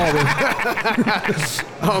down the hallway.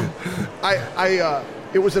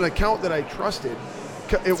 It was an account that I trusted.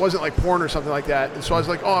 It wasn't like porn or something like that. And so I was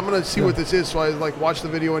like, I'm going to see what this is. So I watched the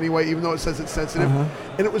video anyway, even though it says it's sensitive.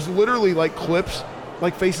 And it was literally like clips,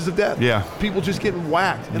 like Faces of Death. Yeah. People just getting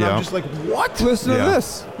whacked. And I'm just like, what? Listen to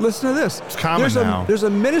this. It's common now. There's a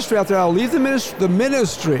ministry out there. I'll leave the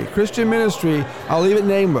ministry, Christian ministry, I'll leave it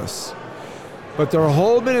nameless. But their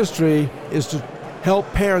whole ministry is to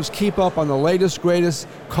help parents keep up on the latest, greatest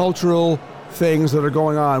cultural things that are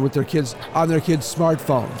going on with their kids on their kids'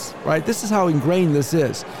 smartphones, right? This is how ingrained this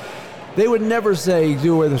is. They would never say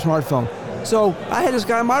do away with the smartphone. So I had this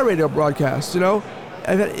guy on my radio broadcast, I've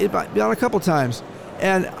had it on a couple times,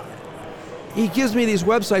 and he gives me these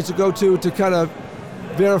websites to go to kind of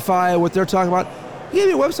verify what they're talking about. He gave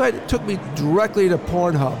me a website that took me directly to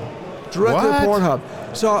Pornhub.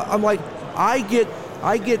 So I'm like, I get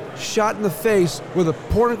shot in the face with a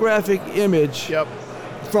pornographic image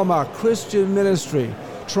from a Christian ministry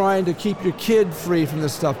trying to keep your kid free from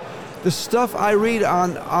this stuff. The stuff I read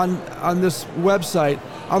on this website,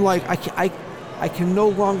 I'm like, I can no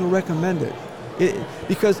longer recommend it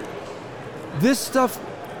because this stuff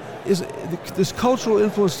is this cultural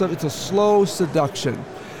influence stuff. It's a slow seduction,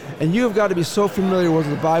 and you have got to be so familiar with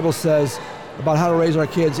what the Bible says about how to raise our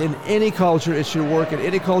kids in any culture. It should work in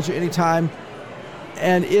any culture, any time,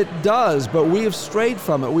 and it does. But we have strayed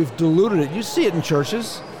from it. We've diluted it. You see it in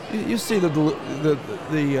churches. You see the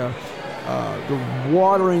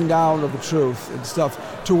watering down of the truth and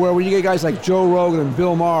stuff, to where when you get guys like Joe Rogan and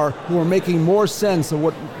Bill Maher who are making more sense of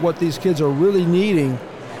what these kids are really needing.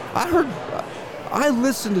 I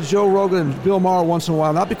listen to Joe Rogan and Bill Maher once in a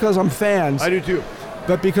while, not because I'm fans. I do too.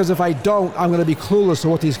 But because if I don't, I'm going to be clueless to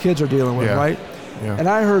what these kids are dealing with, right? Yeah. And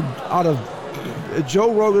I heard out of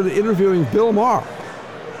Joe Rogan interviewing Bill Maher,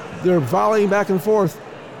 they're volleying back and forth,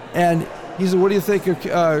 and he said, what do you think of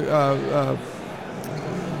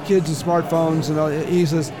kids and smartphones? And he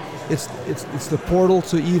says, it's the portal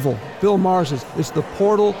to evil. Bill Maher says, it's the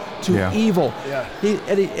portal to evil. Yeah.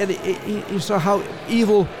 He saw how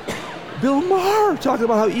evil... Bill Maher talking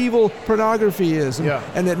about how evil pornography is,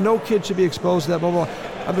 and that no kid should be exposed to that. Blah blah.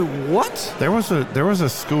 I mean, what? There was a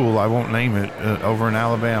school, I won't name it, over in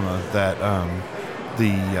Alabama that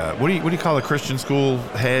what do you call the Christian school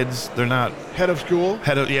heads? They're not head of school.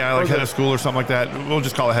 Head of school or something like that. We'll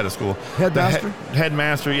just call it head of school. Headmaster.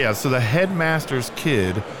 Headmaster. Yeah. So the headmaster's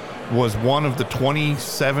kid was one of the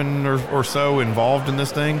 27 or so involved in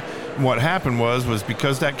this thing. And what happened was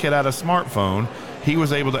because that kid had a smartphone, he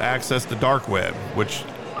was able to access the dark web, which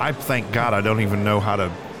I thank God I don't even know how to.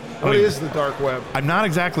 What is the dark web? I'm not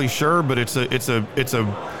exactly sure, but it's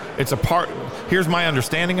a part. Here's my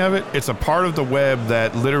understanding of it. It's a part of the web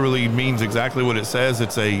that literally means exactly what it says.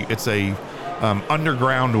 It's a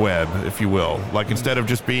underground web, if you will. Like instead of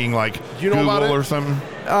just being like Google or something.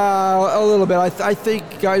 A little bit. I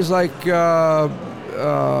think guys like.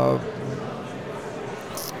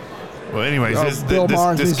 Well, anyways, Bill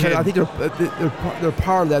Maher, this kid, I think they're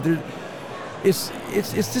part of that. It's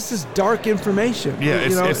just this dark information. Yeah,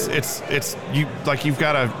 you've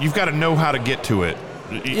got to know how to get to it.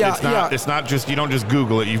 It's not just, you don't just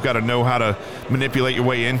Google it. You've got to know how to manipulate your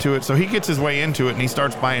way into it. So he gets his way into it and he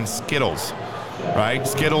starts buying Skittles, right?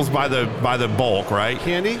 Skittles by the bulk, right?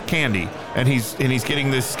 Candy, and he's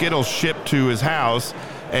getting this Skittles shipped to his house,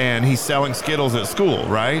 and he's selling Skittles at school,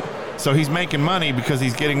 right? So he's making money because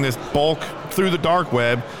he's getting this bulk through the dark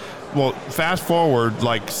web. Well, fast forward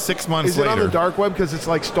like 6 months later. Is it on the dark web because it's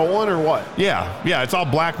like stolen or what? Yeah, it's all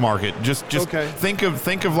black market. Just okay. Think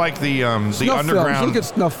of like the snuff underground. Films. Look at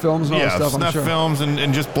snuff films and all that stuff. Snuff films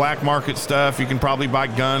and just black market stuff. You can probably buy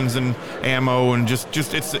guns and ammo and just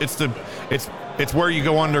it's where you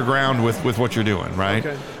go underground with what you're doing, right?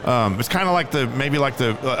 Okay. It's kind of like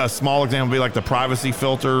a small example would be like the privacy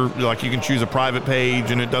filter. Like you can choose a private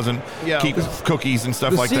page and it doesn't keep cookies and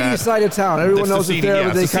stuff like that. The seedy side of town. Everyone knows it's there,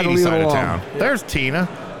 but they kind of leave it alone. Yeah. There's Tina.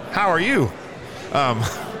 How are you?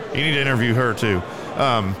 You need to interview her too.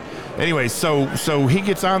 Anyway, so he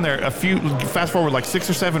gets on there. Fast forward like 6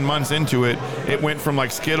 or 7 months into it, it went from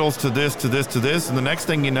like Skittles to this to this to this, and the next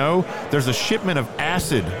thing you know, there's a shipment of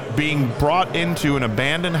acid being brought into an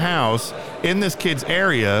abandoned house in this kid's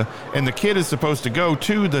area, and the kid is supposed to go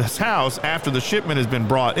to this house after the shipment has been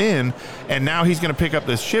brought in, and now he's going to pick up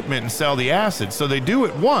this shipment and sell the acid. So they do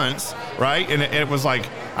it once, right? And it was like,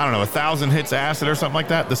 I don't know, 1,000 hits of acid or something like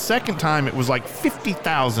that. The second time it was like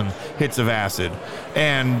 50,000 hits of acid.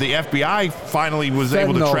 And the FBI finally was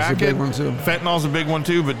able to track it. Fentanyl's a big one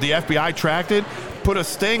too, but the FBI tracked it, put a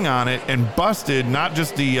sting on it, and busted not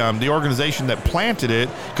just the organization that planted it,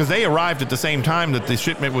 because they arrived at the same time that the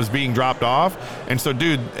shipment was being dropped off. And so,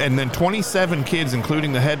 and then 27 kids,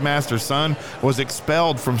 including the headmaster's son, was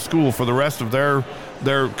expelled from school for the rest of their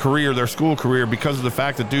career, their school career, because of the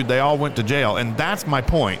fact that, they all went to jail. And that's my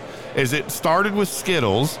point, is it started with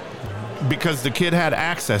Skittles because the kid had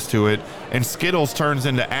access to it, and Skittles turns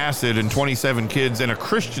into acid, and 27 kids in a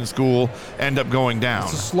Christian school end up going down.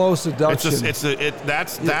 It's a slow seduction. That's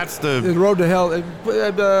the road to hell.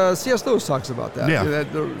 C.S. Lewis talks about that. Yeah.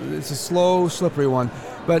 It's a slow, slippery one.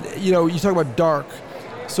 But you talk about dark.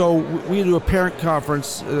 So we do a parent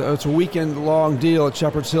conference. It's a weekend-long deal at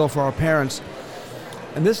Shepherd's Hill for our parents.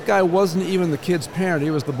 And this guy wasn't even the kid's parent.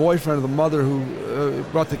 He was the boyfriend of the mother who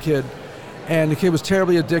brought the kid. And the kid was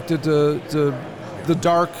terribly addicted to the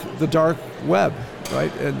dark web,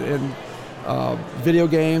 right? And video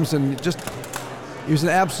games, and just, he was an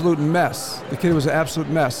absolute mess. The kid was an absolute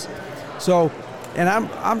mess. So, and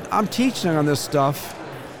I'm teaching on this stuff,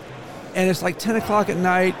 and it's like 10 o'clock at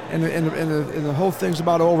night, and the whole thing's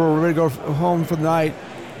about over. We're ready to go home for the night.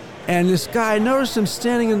 And this guy, I noticed him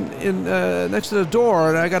standing in next to the door,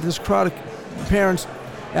 and I got this crowd of parents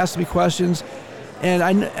asking me questions, and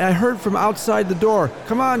I heard from outside the door,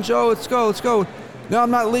 "Come on, Joe, let's go. No,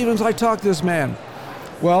 I'm not leaving until I talk to this man."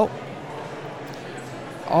 Well,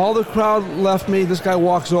 all the crowd left me. This guy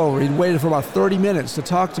walks over. He'd waited for about 30 minutes to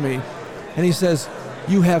talk to me, and he says,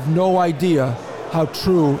 "You have no idea how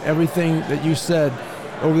true everything that you said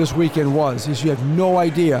over this weekend was." He says, "You have no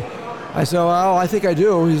idea." I said, "Well, I think I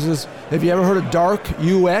do." He says, "Have you ever heard of dark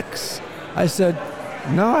UX?" I said,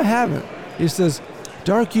 "No, I haven't." He says,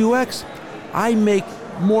 "Dark UX, I make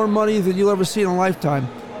more money than you'll ever see in a lifetime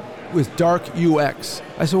with dark UX."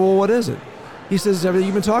 I said, "Well, what is it?" He says, "Everything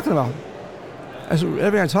you've been talking about." I said,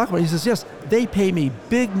 "Everything I talk about?" He says, "Yes, they pay me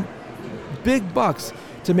big bucks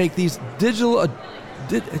to make these digitally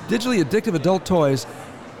addictive adult toys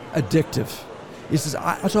addictive." He says,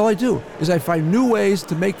 "That's all I do, is I find new ways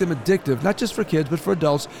to make them addictive, not just for kids, but for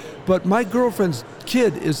adults. But my girlfriend's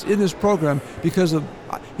kid is in this program because of,"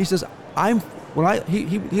 he says,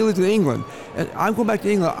 he lived in England, and I'm going back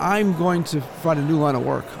to England, I'm going to find a new line of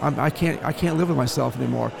work. I can't live with myself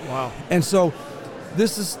anymore." Wow. And so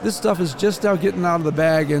this stuff is just now getting out of the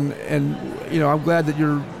bag, and I'm glad that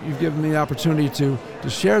you've given me the opportunity to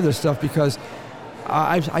share this stuff, because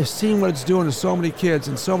I've seen what it's doing to so many kids,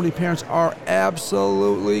 and so many parents are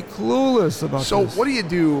absolutely clueless about this. So what do you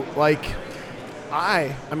do? Like,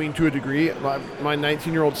 I mean, to a degree, my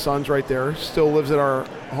 19-year-old son's right there, still lives at our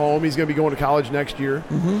home. He's going to be going to college next year.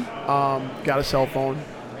 Mm-hmm. Got a cell phone.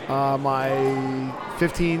 My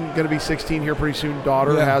 15, going to be 16 here pretty soon,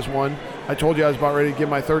 daughter has one. I told you I was about ready to give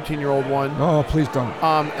my 13-year-old one. Oh, please don't.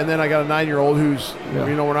 And then I got a 9-year-old who's,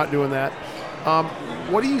 we're not doing that.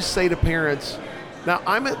 What do you say to parents? Now,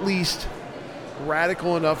 I'm at least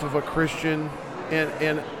radical enough of a Christian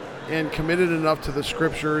and committed enough to the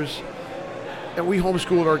scriptures, and we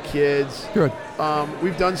homeschooled our kids. Good.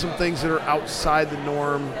 We've done some things that are outside the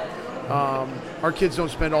norm. Our kids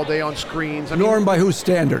don't spend all day on screens. Norm by whose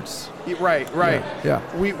standards? Right. Yeah.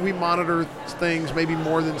 We monitor things maybe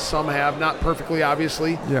more than some have, not perfectly,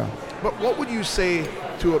 obviously. Yeah. But what would you say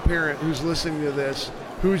to a parent who's listening to this,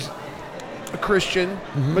 who's a Christian,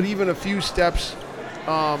 mm-hmm. but even a few steps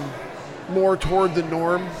more toward the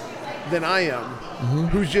norm than I am, mm-hmm.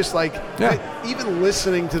 who's just like, even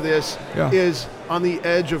listening to this is on the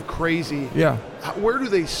edge of crazy. Yeah. Where do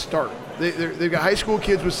they start? They've got high school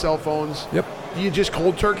kids with cell phones. Yep. Do you just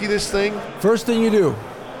cold turkey this thing? First thing you do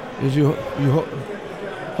is you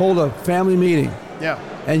hold a family meeting. Yeah.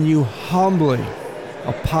 And you humbly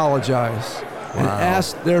apologize and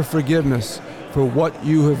ask their forgiveness for what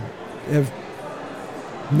you have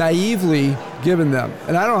naively given them.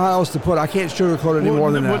 And I don't know how else to put it. I can't sugarcoat it any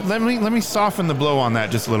more than that. Let me soften the blow on that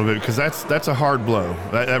just a little bit, because that's a hard blow.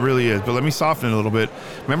 That really is. But let me soften it a little bit.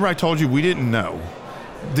 Remember I told you we didn't know.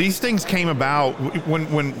 These things came about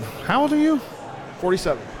when how old are you?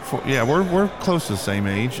 47. Yeah, we're close to the same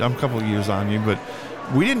age. I'm a couple of years on you, but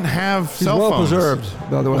we didn't have cell phones. He's well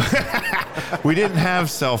preserved, by the way. We didn't have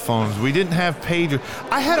cell phones. We didn't have pagers.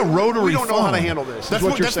 I had a rotary phone. We don't know how to handle this.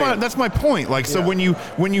 That's my point. Like, so when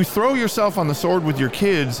you throw yourself on the sword with your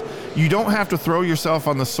kids, you don't have to throw yourself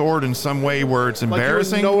on the sword in some way where it's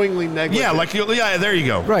embarrassing. Like you're knowingly negligent. Yeah, there you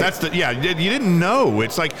go. Right. You didn't know.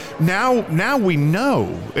 It's like now we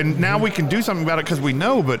know, and now we can do something about it because we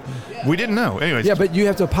know, but we didn't know. Anyways. Yeah, but you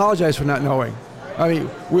have to apologize for not knowing. I mean,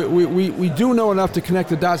 we do know enough to connect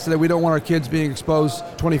the dots that we don't want our kids being exposed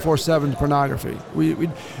 24/7 to pornography.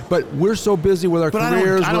 But we're so busy with our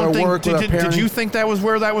careers, with our work, with our parenting. Did you think that was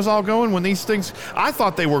where that was all going when these things? I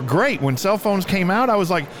thought they were great. When cell phones came out, I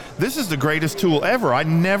was like, this is the greatest tool ever. I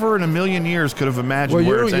never in a million years could have imagined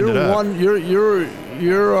where it's ended up. You're an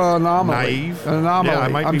anomaly. Naive. An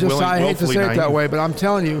anomaly. Yeah, I hate to say it that way, but I'm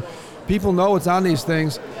telling you, people know it's on these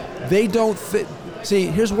things. They don't fit. See,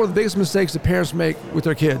 here's one of the biggest mistakes that parents make with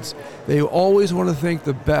their kids. They always want to think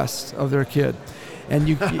the best of their kid. And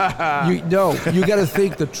you got to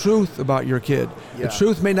think the truth about your kid. Yeah. The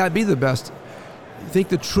truth may not be the best. think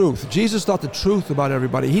the truth. Jesus thought the truth about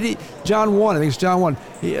everybody. John 1, I think it's John 1,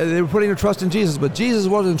 they were putting their trust in Jesus, but Jesus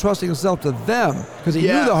wasn't entrusting himself to them because he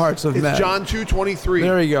knew the hearts of men. It's John 2:23.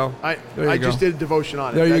 There you go. I just did a devotion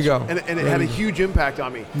on it. There you go. And it had a huge impact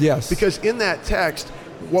on me. Yes. Because in that text,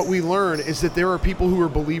 what we learn is that there are people who are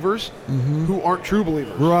believers who aren't true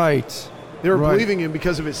believers. Right. They were believing him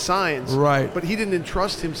because of his signs. Right. But he didn't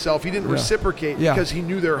entrust himself. He didn't reciprocate because he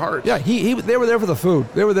knew their hearts. Yeah, they were there for the food.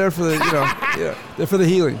 They were there for the, for the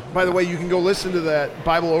healing. By the way, you can go listen to that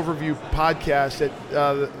Bible Overview podcast at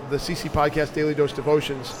the CC Podcast Daily Dose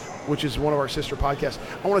Devotions, which is one of our sister podcasts.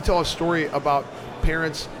 I want to tell a story about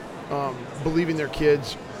parents believing their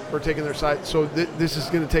kids or taking their side. So this is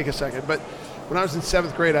going to take a second. But when I was in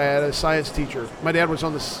 7th grade, I had a science teacher. My dad was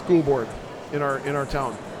on the school board in our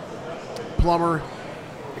town. Plumber,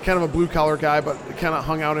 kind of a blue-collar guy, but kind of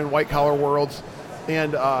hung out in white-collar worlds,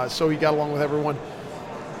 and so he got along with everyone.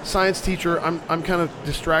 Science teacher, I'm kind of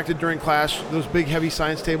distracted during class, those big, heavy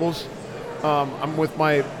science tables. I'm with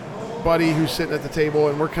my buddy who's sitting at the table,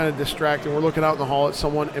 and we're kind of distracted. We're looking out in the hall at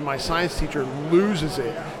someone, and my science teacher loses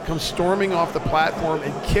it, comes storming off the platform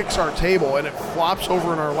and kicks our table, and it flops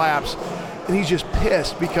over in our laps, and he's just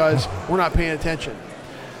pissed because we're not paying attention.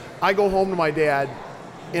 I go home to my dad,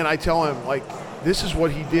 and I tell him, like, this is what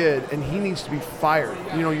he did, and he needs to be fired.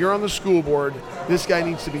 You're on the school board. This guy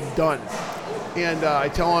needs to be done. And I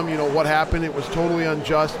tell him, what happened. It was totally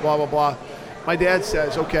unjust, blah, blah, blah. My dad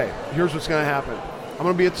says, okay, here's what's going to happen. I'm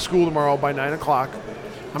going to be at the school tomorrow by 9 o'clock.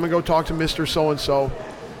 I'm going to go talk to Mr. So-and-so.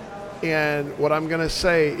 And what I'm going to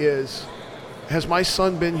say is, has my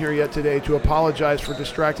son been here yet today to apologize for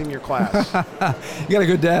distracting your class? You got a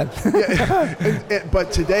good dad.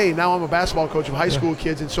 But today, now I'm a basketball coach of high school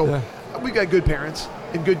kids, and so we've got good parents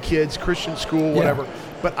and good kids, Christian school, whatever.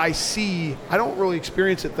 But I don't really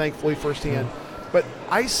experience it, thankfully, firsthand, but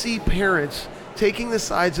I see parents taking the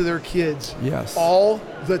sides of their kids all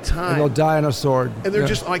the time. And they'll die on a sword. And they're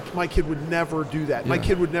just like, my kid would never do that. My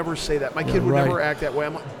kid would never say that. My kid would never act that way.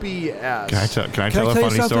 I'm like, BS. Can I tell a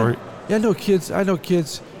funny story? Yeah, I know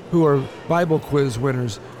kids who are Bible quiz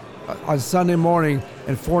winners on Sunday morning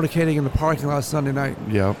and fornicating in the parking lot Sunday night.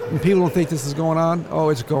 Yeah. And people don't think this is going on. Oh,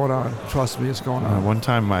 it's going on. Trust me, it's going on. One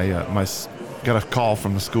time my got a call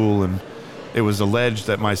from the school, and it was alleged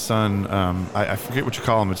that my son, I forget what you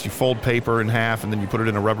call them. It's you fold paper in half and then you put it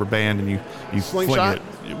in a rubber band and you fling it.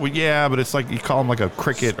 Well, yeah, but it's like you call them like a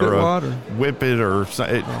cricket or a whip it or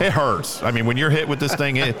something. It hurts. I mean, when you're hit with this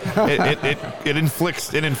thing, it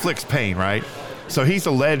inflicts pain, right? So he's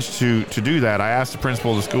alleged to do that. I asked the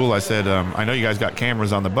principal of the school. I said, I know you guys got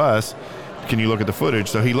cameras on the bus. Can you look at the footage?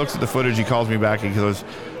 So he looks at the footage. He calls me back. He goes,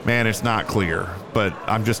 man, it's not clear, but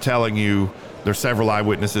I'm just telling you, there's several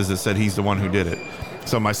eyewitnesses that said he's the one who did it.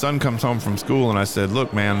 So my son comes home from school, and I said,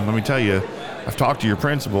 look, man, let me tell you, I've talked to your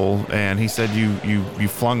principal, and he said you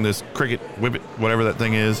flung this cricket, whippet, whatever that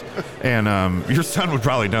thing is, and your son would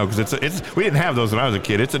probably know, because it's we didn't have those when I was a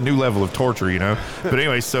kid. It's a new level of torture, But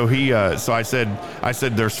anyway, so I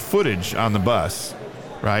said there's footage on the bus,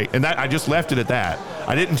 right? And that I just left it at that.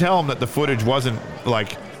 I didn't tell him that the footage wasn't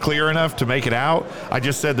like clear enough to make it out. I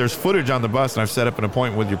just said there's footage on the bus, and I've set up an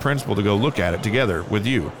appointment with your principal to go look at it together with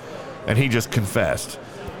you. And he just confessed.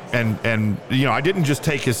 And I didn't just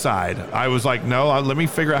take his side. I was like, no, let me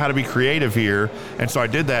figure out how to be creative here. And so I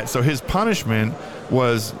did that. So his punishment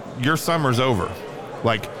was, your summer's over.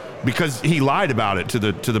 Like, because he lied about it to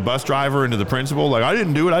the bus driver and to the principal. Like, I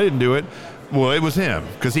didn't do it. Well, it was him,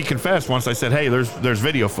 because he confessed once I said, hey, there's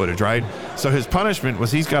video footage, right? So his punishment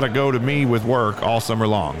was he's got to go to me with work all summer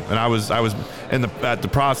long. And I was at the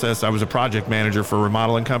process, I was a project manager for a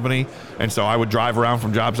remodeling company, and so I would drive around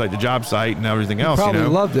from job site to job site and everything else. Probably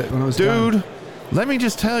loved it when it was done. Let me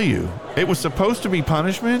just tell you, it was supposed to be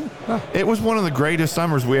punishment. Huh. It was one of the greatest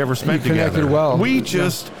summers we ever spent together. Connected well.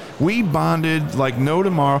 We bonded like no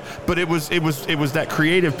tomorrow. But it was that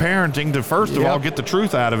creative parenting to first of all get the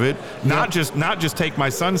truth out of it, not just take my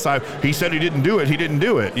son's side. He said he didn't do it. He didn't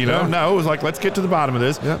do it. No, it was like, let's get to the bottom of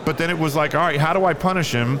this. Yeah. But then it was like, all right, how do I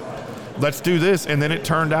punish him? Let's do this, and then it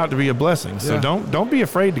turned out to be a blessing. So don't be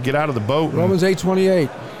afraid to get out of the boat. Romans 8:28.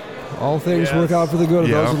 All things work out for the good of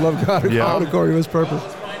those who love God and called according to His purpose.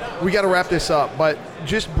 We got to wrap this up, but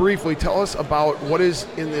just briefly, tell us about what is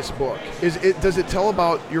in this book. Does it tell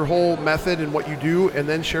about your whole method and what you do, and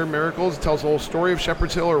then share miracles? It tells the whole story of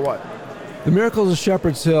Shepherd's Hill, or what? The Miracles of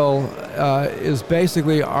Shepherd's Hill is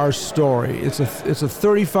basically our story. It's a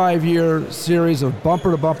 35-year series of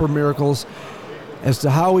bumper-to-bumper miracles as to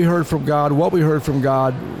how we heard from God, what we heard from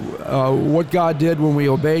God, what God did when we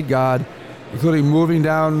obeyed God. including moving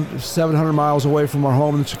down 700 miles away from our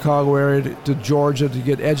home in the Chicago area to Georgia to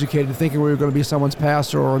get educated, thinking we were going to be someone's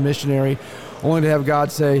pastor or a missionary, only to have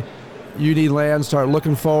God say, you need land, start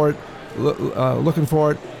looking for it.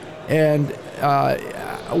 And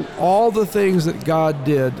all the things that God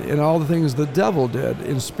did and all the things the devil did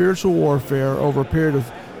in spiritual warfare over a period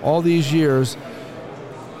of all these years,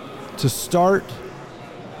 to start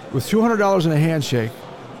with $200 in a handshake,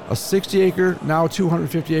 a 60-acre, now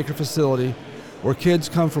 250-acre facility where kids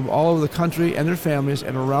come from all over the country and their families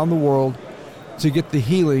and around the world to get the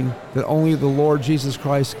healing that only the Lord Jesus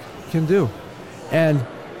Christ can do. And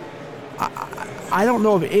I don't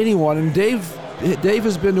know of anyone, and Dave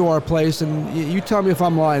has been to our place, and you tell me if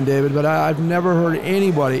I'm lying, David, but I've never heard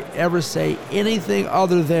anybody ever say anything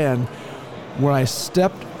other than when I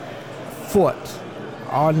stepped foot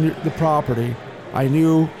on the property, I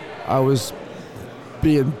knew I was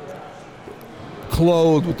being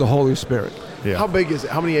clothed with the Holy Spirit. Yeah. How big is it?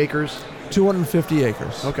 How many acres? 250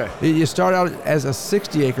 acres. Okay. You start out as a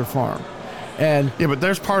 60-acre farm. And yeah, but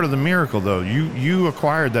there's part of the miracle, though. You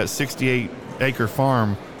acquired that 68-acre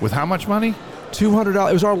farm with how much money? $200.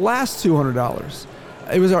 It was our last $200.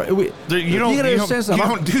 It was our. You don't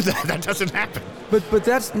do that. That doesn't happen. But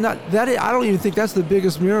that's not that. I don't even think that's the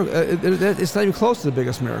biggest miracle. It's not even close to the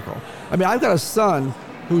biggest miracle. I mean, I've got a son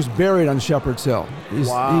who's buried on Shepherd's Hill.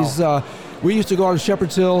 Wow. We used to go on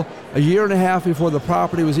Shepherd's Hill a year and a half before the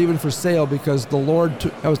property was even for sale, because the Lord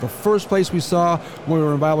that was the first place we saw when we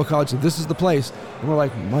were in Bible college. Said, this is the place, and we're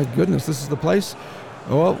like, my goodness, this is the place.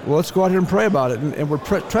 Well, let's go out here and pray about it. And we're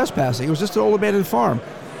trespassing. It was just an old abandoned farm.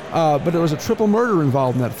 But there was a triple murder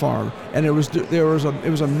involved in that farm, and it was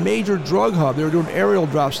a major drug hub. They were doing aerial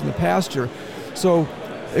drops in the pasture, so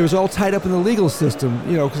it was all tied up in the legal system.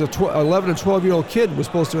 You know, because a 11 and 12-year-old kid was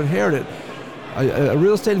supposed to inherit it. A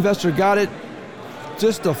real estate investor got it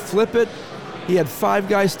just to flip it. He had 5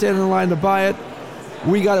 guys standing in line to buy it.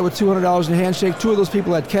 We got it with $200 in a handshake. 2 of those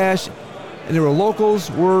people had cash, and they were locals.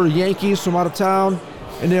 We're Yankees from out of town,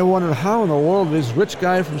 and they wondered how in the world did this rich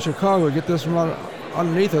guy from Chicago get this from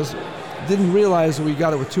underneath us. Didn't realize that we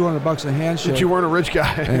got it with $200 a handshake. But you weren't a rich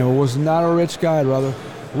guy. And it was not a rich guy, brother.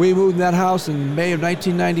 We moved in that house in May of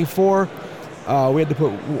 1994. We had to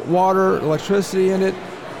put water, electricity in it.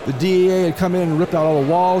 The DEA had come in and ripped out all the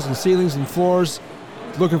walls and ceilings and floors,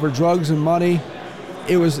 looking for drugs and money.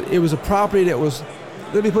 It was a property that was.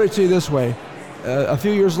 Let me put it to you this way: a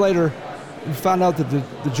few years later, we found out that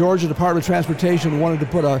the Georgia Department of Transportation wanted to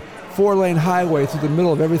put a 4-lane highway through the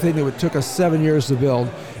middle of everything that took us 7 years to build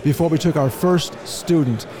before we took our first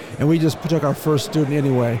student. And we just took our first student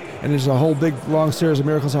anyway. And there's a whole big, long series of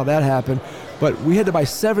miracles how that happened. But we had to buy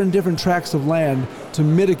 7 different tracts of land to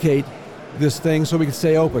mitigate this thing so we could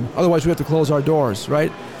stay open. Otherwise, we have to close our doors, right?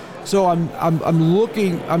 So I'm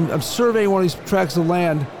surveying one of these tracts of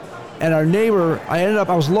land, and our neighbor, I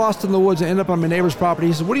was lost in the woods and ended up on my neighbor's property.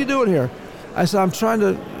 He said, "What are you doing here?" I said, "I'm trying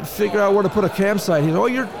to figure out where to put a campsite." He said, "Oh,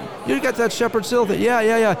 you got that Shepherd's Hill thing?"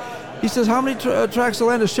 Yeah. He says, "How many tracts of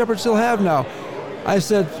land does Shepherd's Hill have now?" I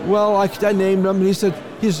said, "Well, I named them," and he said,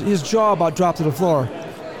 his jaw about dropped to the floor.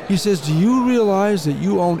 He says, "Do you realize that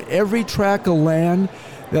you own every tract of land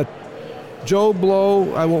that Joe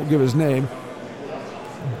Blow, I won't give his name,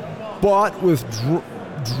 bought with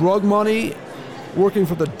drug money, working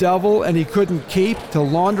for the devil, and he couldn't keep to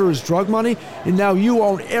launder his drug money, and now you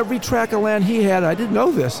own every tract of land he had?" I didn't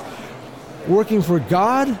know this. Working for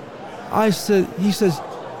God? He says,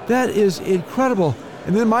 "That is incredible."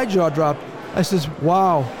 And then my jaw dropped. I says,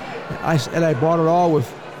 "Wow." And I bought it all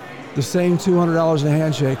with the same $200 in a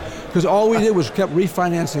handshake, because all we did was kept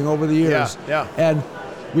refinancing over the years. Yeah. And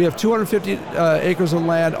we have 250 acres of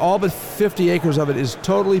land. All but 50 acres of it is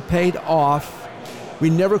totally paid off. We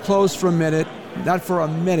never closed for a minute, not for a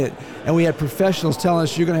minute. And we had professionals telling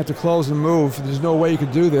us, "You're going to have to close and move. There's no way you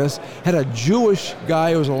could do this." Had a Jewish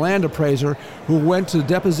guy who was a land appraiser who went to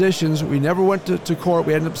depositions. We never went to court.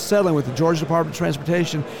 We ended up settling with the Georgia Department of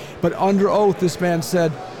Transportation. But under oath, this man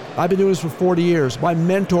said, "I've been doing this for 40 years. My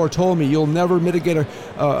mentor told me you'll never mitigate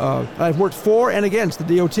I've worked for and against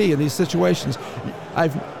the DOT in these situations.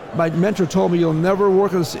 My mentor told me you'll never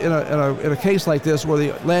work in a case like this where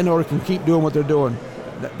the landowner can keep doing what they're doing.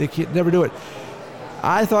 They can't never do it."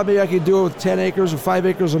 I thought maybe I could do it with 10 acres or 5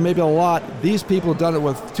 acres or maybe a lot. These people have done it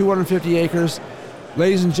with 250 acres.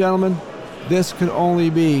 Ladies and gentlemen, this could only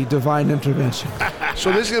be divine intervention.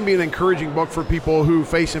 So this is going to be an encouraging book for people who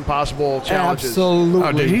face impossible challenges. Absolutely.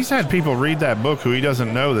 Oh, dude, he's had people read that book who he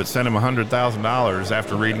doesn't know that sent him $100,000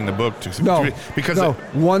 after reading the book. Because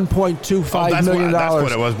 $1.25 million. That's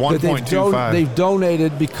what it was, 1.25. They've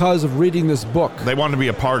donated because of reading this book. They want to be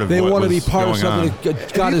a part of They what want to be was part of going something on.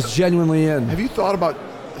 that God is genuinely in. Have you thought about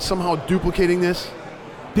somehow duplicating this?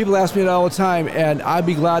 People ask me that all the time, and I'd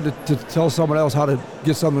be glad to tell someone else how to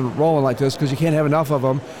get something rolling like this, because you can't have enough of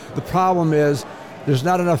them. The problem is there's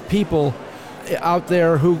not enough people out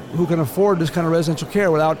there who can afford this kind of residential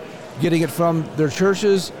care without getting it from their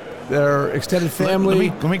churches, their extended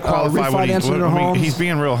family. Let me qualify refinancing their homes. He's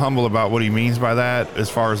being real humble about what he means by that, as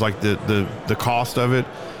far as like the cost of it.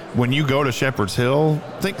 When you go to Shepherd's Hill,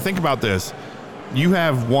 think about this. You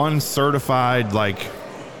have one certified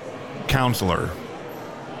counselor.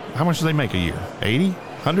 How much do they make a year? 80,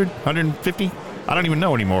 100, 150? I don't even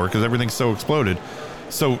know anymore because everything's so exploded.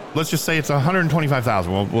 So let's just say it's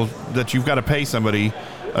 $125,000. Well, that you've got to pay somebody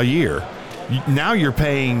a year. Now you're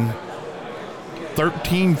paying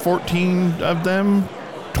 13, 14 of them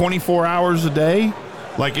 24 hours a day.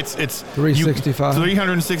 Like it's 365.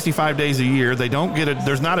 365 days a year. They don't get it.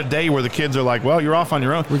 There's not a day where the kids are like, well, you're off on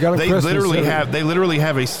your own. They literally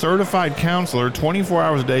have a certified counselor 24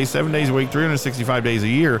 hours a day, 7 days a week, 365 days a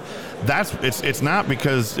year. It's not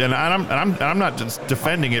because, and I'm not just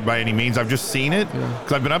defending it by any means. I've just seen it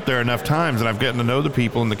because I've been up there enough times and I've gotten to know the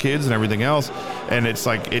people and the kids and everything else. And it's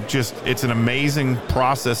it's an amazing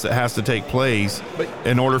process that has to take place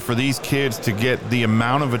in order for these kids to get the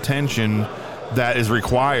amount of attention that is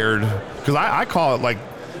required, because I call it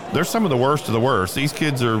they're some of the worst of the worst. These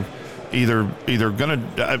kids are either gonna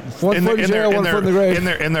in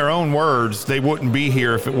their own words, they wouldn't be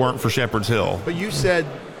here if it weren't for Shepherd's Hill. But you said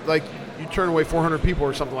you turn away 400 people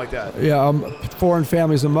or something like that. Yeah, foreign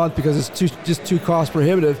families a month because it's just too cost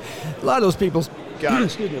prohibitive. A lot of those people,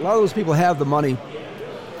 excuse me, a lot of those people have the money.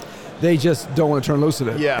 They just don't want to turn loose of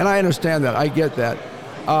it. Yeah. And I understand that. I get that.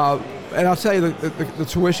 And I'll tell you, the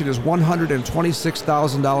tuition is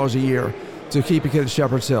 $126,000 a year to keep a kid at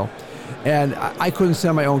Shepherd's Hill. And I couldn't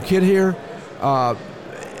send my own kid here.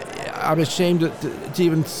 I'm ashamed to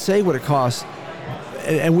even say what it costs.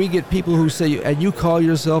 And we get people who say, and you call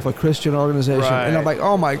yourself a Christian organization. Right. And I'm like,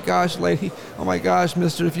 oh my gosh, lady, oh my gosh,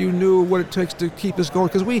 mister, if you knew what it takes to keep us going.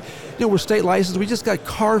 Because we're state licensed. We just got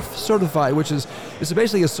CARF certified, which is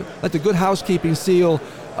basically like the Good Housekeeping seal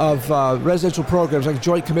of residential programs, like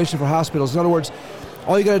Joint Commission for Hospitals. In other words,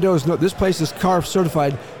 all you got to do is know this place is CARF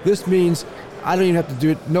certified. This means I don't even have to do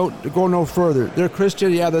it. Go no further. They're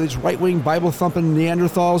Christian, yeah. They're these right-wing Bible-thumping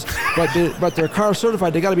Neanderthals, but they're CARF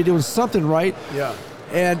certified. They got to be doing something right. Yeah.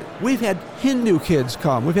 And we've had Hindu kids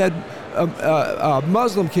come. We've had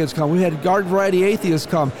Muslim kids come. We've had garden variety atheists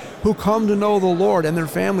come who come to know the Lord and their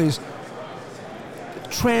families.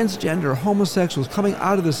 Transgender, homosexuals coming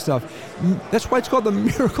out of this stuff. That's why it's called the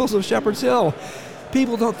miracles of Shepherd's Hill.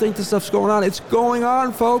 People don't think this stuff's going on. It's going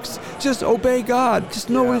on, folks. Just obey God. Just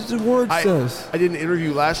know what His Word says. I did an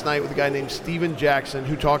interview last night with a guy named Stephen Jackson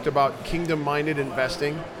who talked about kingdom-minded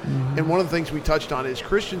investing. Mm-hmm. And one of the things we touched on is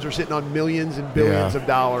Christians are sitting on millions and billions of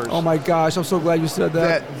dollars. Oh my gosh, I'm so glad you said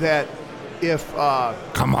that. That if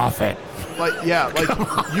come off it.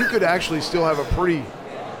 You could actually still have a pretty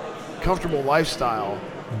comfortable lifestyle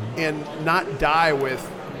and not die with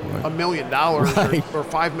 $1 million or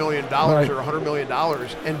 $5 million or $100 million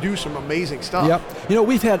and do some amazing stuff. Yep.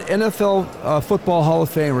 We've had NFL football Hall of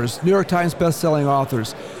Famers, New York Times best-selling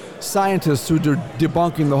authors, scientists who are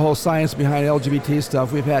debunking the whole science behind LGBT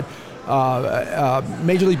stuff. We've had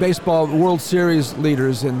Major League Baseball World Series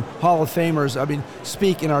leaders and Hall of Famers,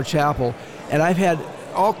 speak in our chapel. And I've had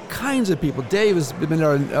all kinds of people. Dave has been there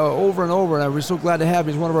over and over, and I'm so glad to have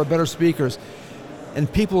him. He's one of our better speakers. And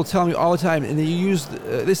people will tell me all the time, and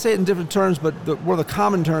they say it in different terms, but one of the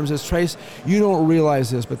common terms is, Trace, you don't realize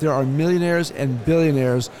this, but there are millionaires and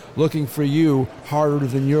billionaires looking for you harder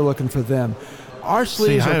than you're looking for them. Our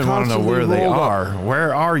sleeves are constantly rolled up. I want to know where they are.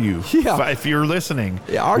 Where are you? Yeah. If you're listening,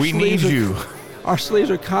 we need you. Our sleeves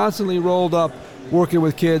are constantly rolled up working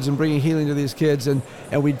with kids and bringing healing to these kids, and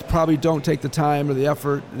we probably don't take the time or the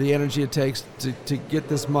effort, the energy it takes to get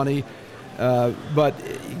this money, but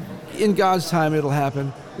in God's time, it'll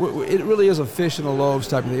happen. It really is a fish in the loaves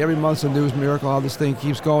type of thing. Every month's a news miracle how this thing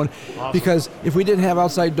keeps going. Awesome. Because if we didn't have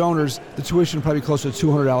outside donors, the tuition would probably be closer to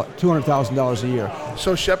 $200,000 a year.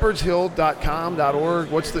 So shepherdshill.com.org.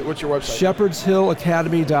 What's your website?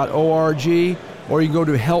 ShepherdsHillAcademy.org, or you can go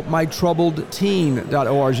to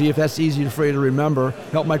helpmytroubledteen.org if that's easier for you to remember.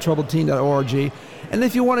 Helpmytroubledteen.org. And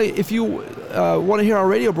if you want to hear our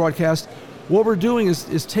radio broadcast, What we're doing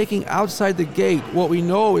is taking outside the gate what we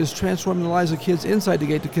know is transforming the lives of kids inside the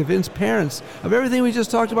gate to convince parents of everything we just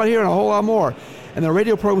talked about here and a whole lot more. And the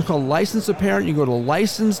radio program is called License to Parent. You go to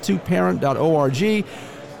licensetoparent.org.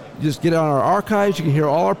 Just get on our archives. You can hear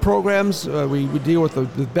all our programs. We deal with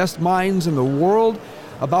the best minds in the world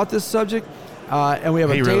about this subject. And we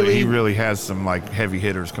have He really has some like heavy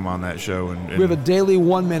hitters come on that show. And we have a daily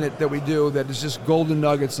 1 minute that we do that is just golden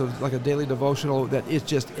nuggets of like a daily devotional that is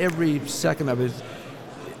just every second of it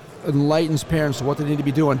enlightens parents to what they need to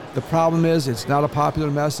be doing. The problem is it's not a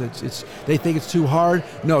popular message. They think it's too hard.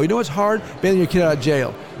 No, you know what's hard? Bailing your kid out of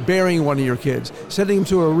jail, burying one of your kids, sending them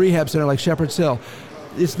to a rehab center like Shepherd's Hill.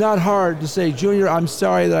 It's not hard to say, Junior, I'm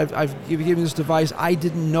sorry that I've given you this device. I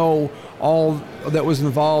didn't know all that was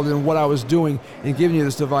involved in what I was doing in giving you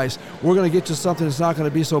this device. We're going to get you something that's not going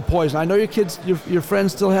to be so poison. I know your kids, your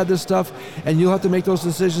friends still have this stuff, and you'll have to make those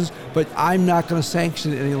decisions, but I'm not going to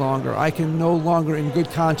sanction it any longer. I can no longer, in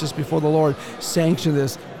good conscience before the Lord, sanction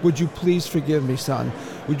this. Would you please forgive me, son?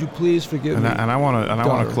 Would you please forgive me? And I want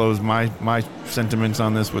to close my sentiments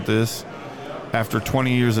on this with this. After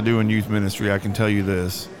 20 years of doing youth ministry, I can tell you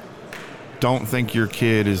this. Don't think your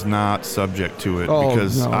kid is not subject to it,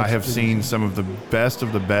 because I have seen some of the best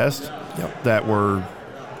that were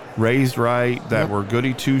raised right, that were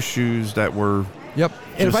goody two-shoes, that were... Yep.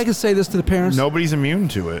 And if I could say this to the parents... Nobody's immune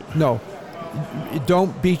to it. No.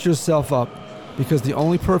 Don't beat yourself up, because the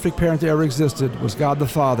only perfect parent that ever existed was God the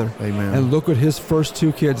Father. Amen. And look what his first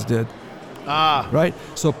two kids did. Right?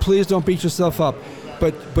 So please don't beat yourself up.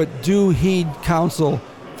 But do heed counsel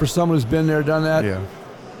for someone who's been there, done that. Yeah.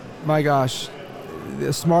 My gosh, the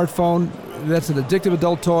smartphone, that's an addictive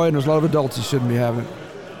adult toy, and there's a lot of adults who shouldn't be having it.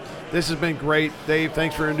 This has been great. Dave,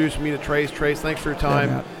 thanks for introducing me to Trace. Trace, thanks for your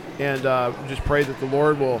time. Yeah, and just pray that the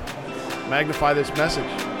Lord will magnify this message.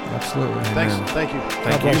 Absolutely. Thanks. Amen. Thank you.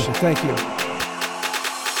 Thank you.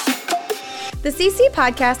 The CC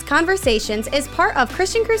Podcast Conversations is part of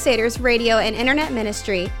Christian Crusaders radio and internet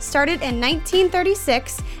ministry, started in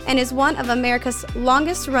 1936 and is one of America's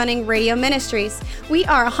longest-running radio ministries. We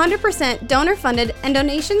are 100% donor-funded, and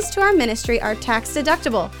donations to our ministry are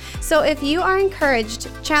tax-deductible. So if you are encouraged,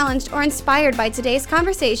 challenged, or inspired by today's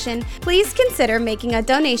conversation, please consider making a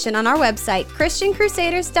donation on our website,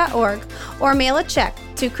 christiancrusaders.org, or mail a check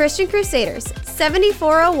to Christian Crusaders,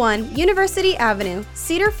 7401 University Avenue,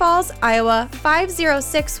 Cedar Falls, Iowa,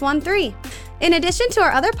 50613. In addition to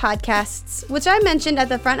our other podcasts, which I mentioned at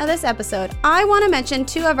the front of this episode, I want to mention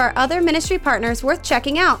two of our other ministry partners worth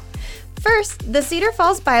checking out. First, the Cedar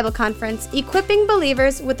Falls Bible Conference, equipping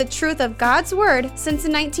believers with the truth of God's Word since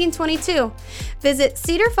 1922. Visit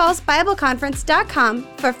cedarfallsbibleconference.com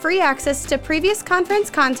for free access to previous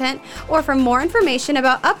conference content or for more information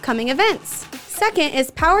about upcoming events. Second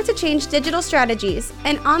is Power to Change Digital Strategies,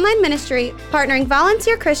 an online ministry partnering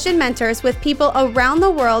volunteer Christian mentors with people around the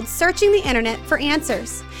world searching the internet for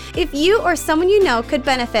answers. If you or someone you know could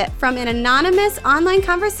benefit from an anonymous online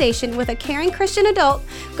conversation with a caring Christian adult,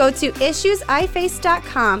 go to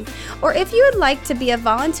issuesiface.com. Or if you would like to be a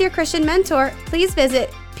volunteer Christian mentor, please visit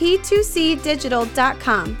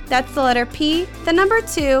p2cdigital.com. That's the letter P, the number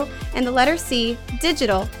 2, and the letter C,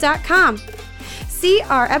 digital.com. See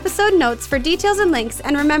our episode notes for details and links,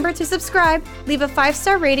 and remember to subscribe, leave a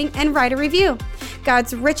 5-star rating, and write a review.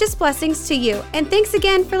 God's richest blessings to you, and thanks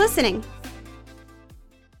again for listening.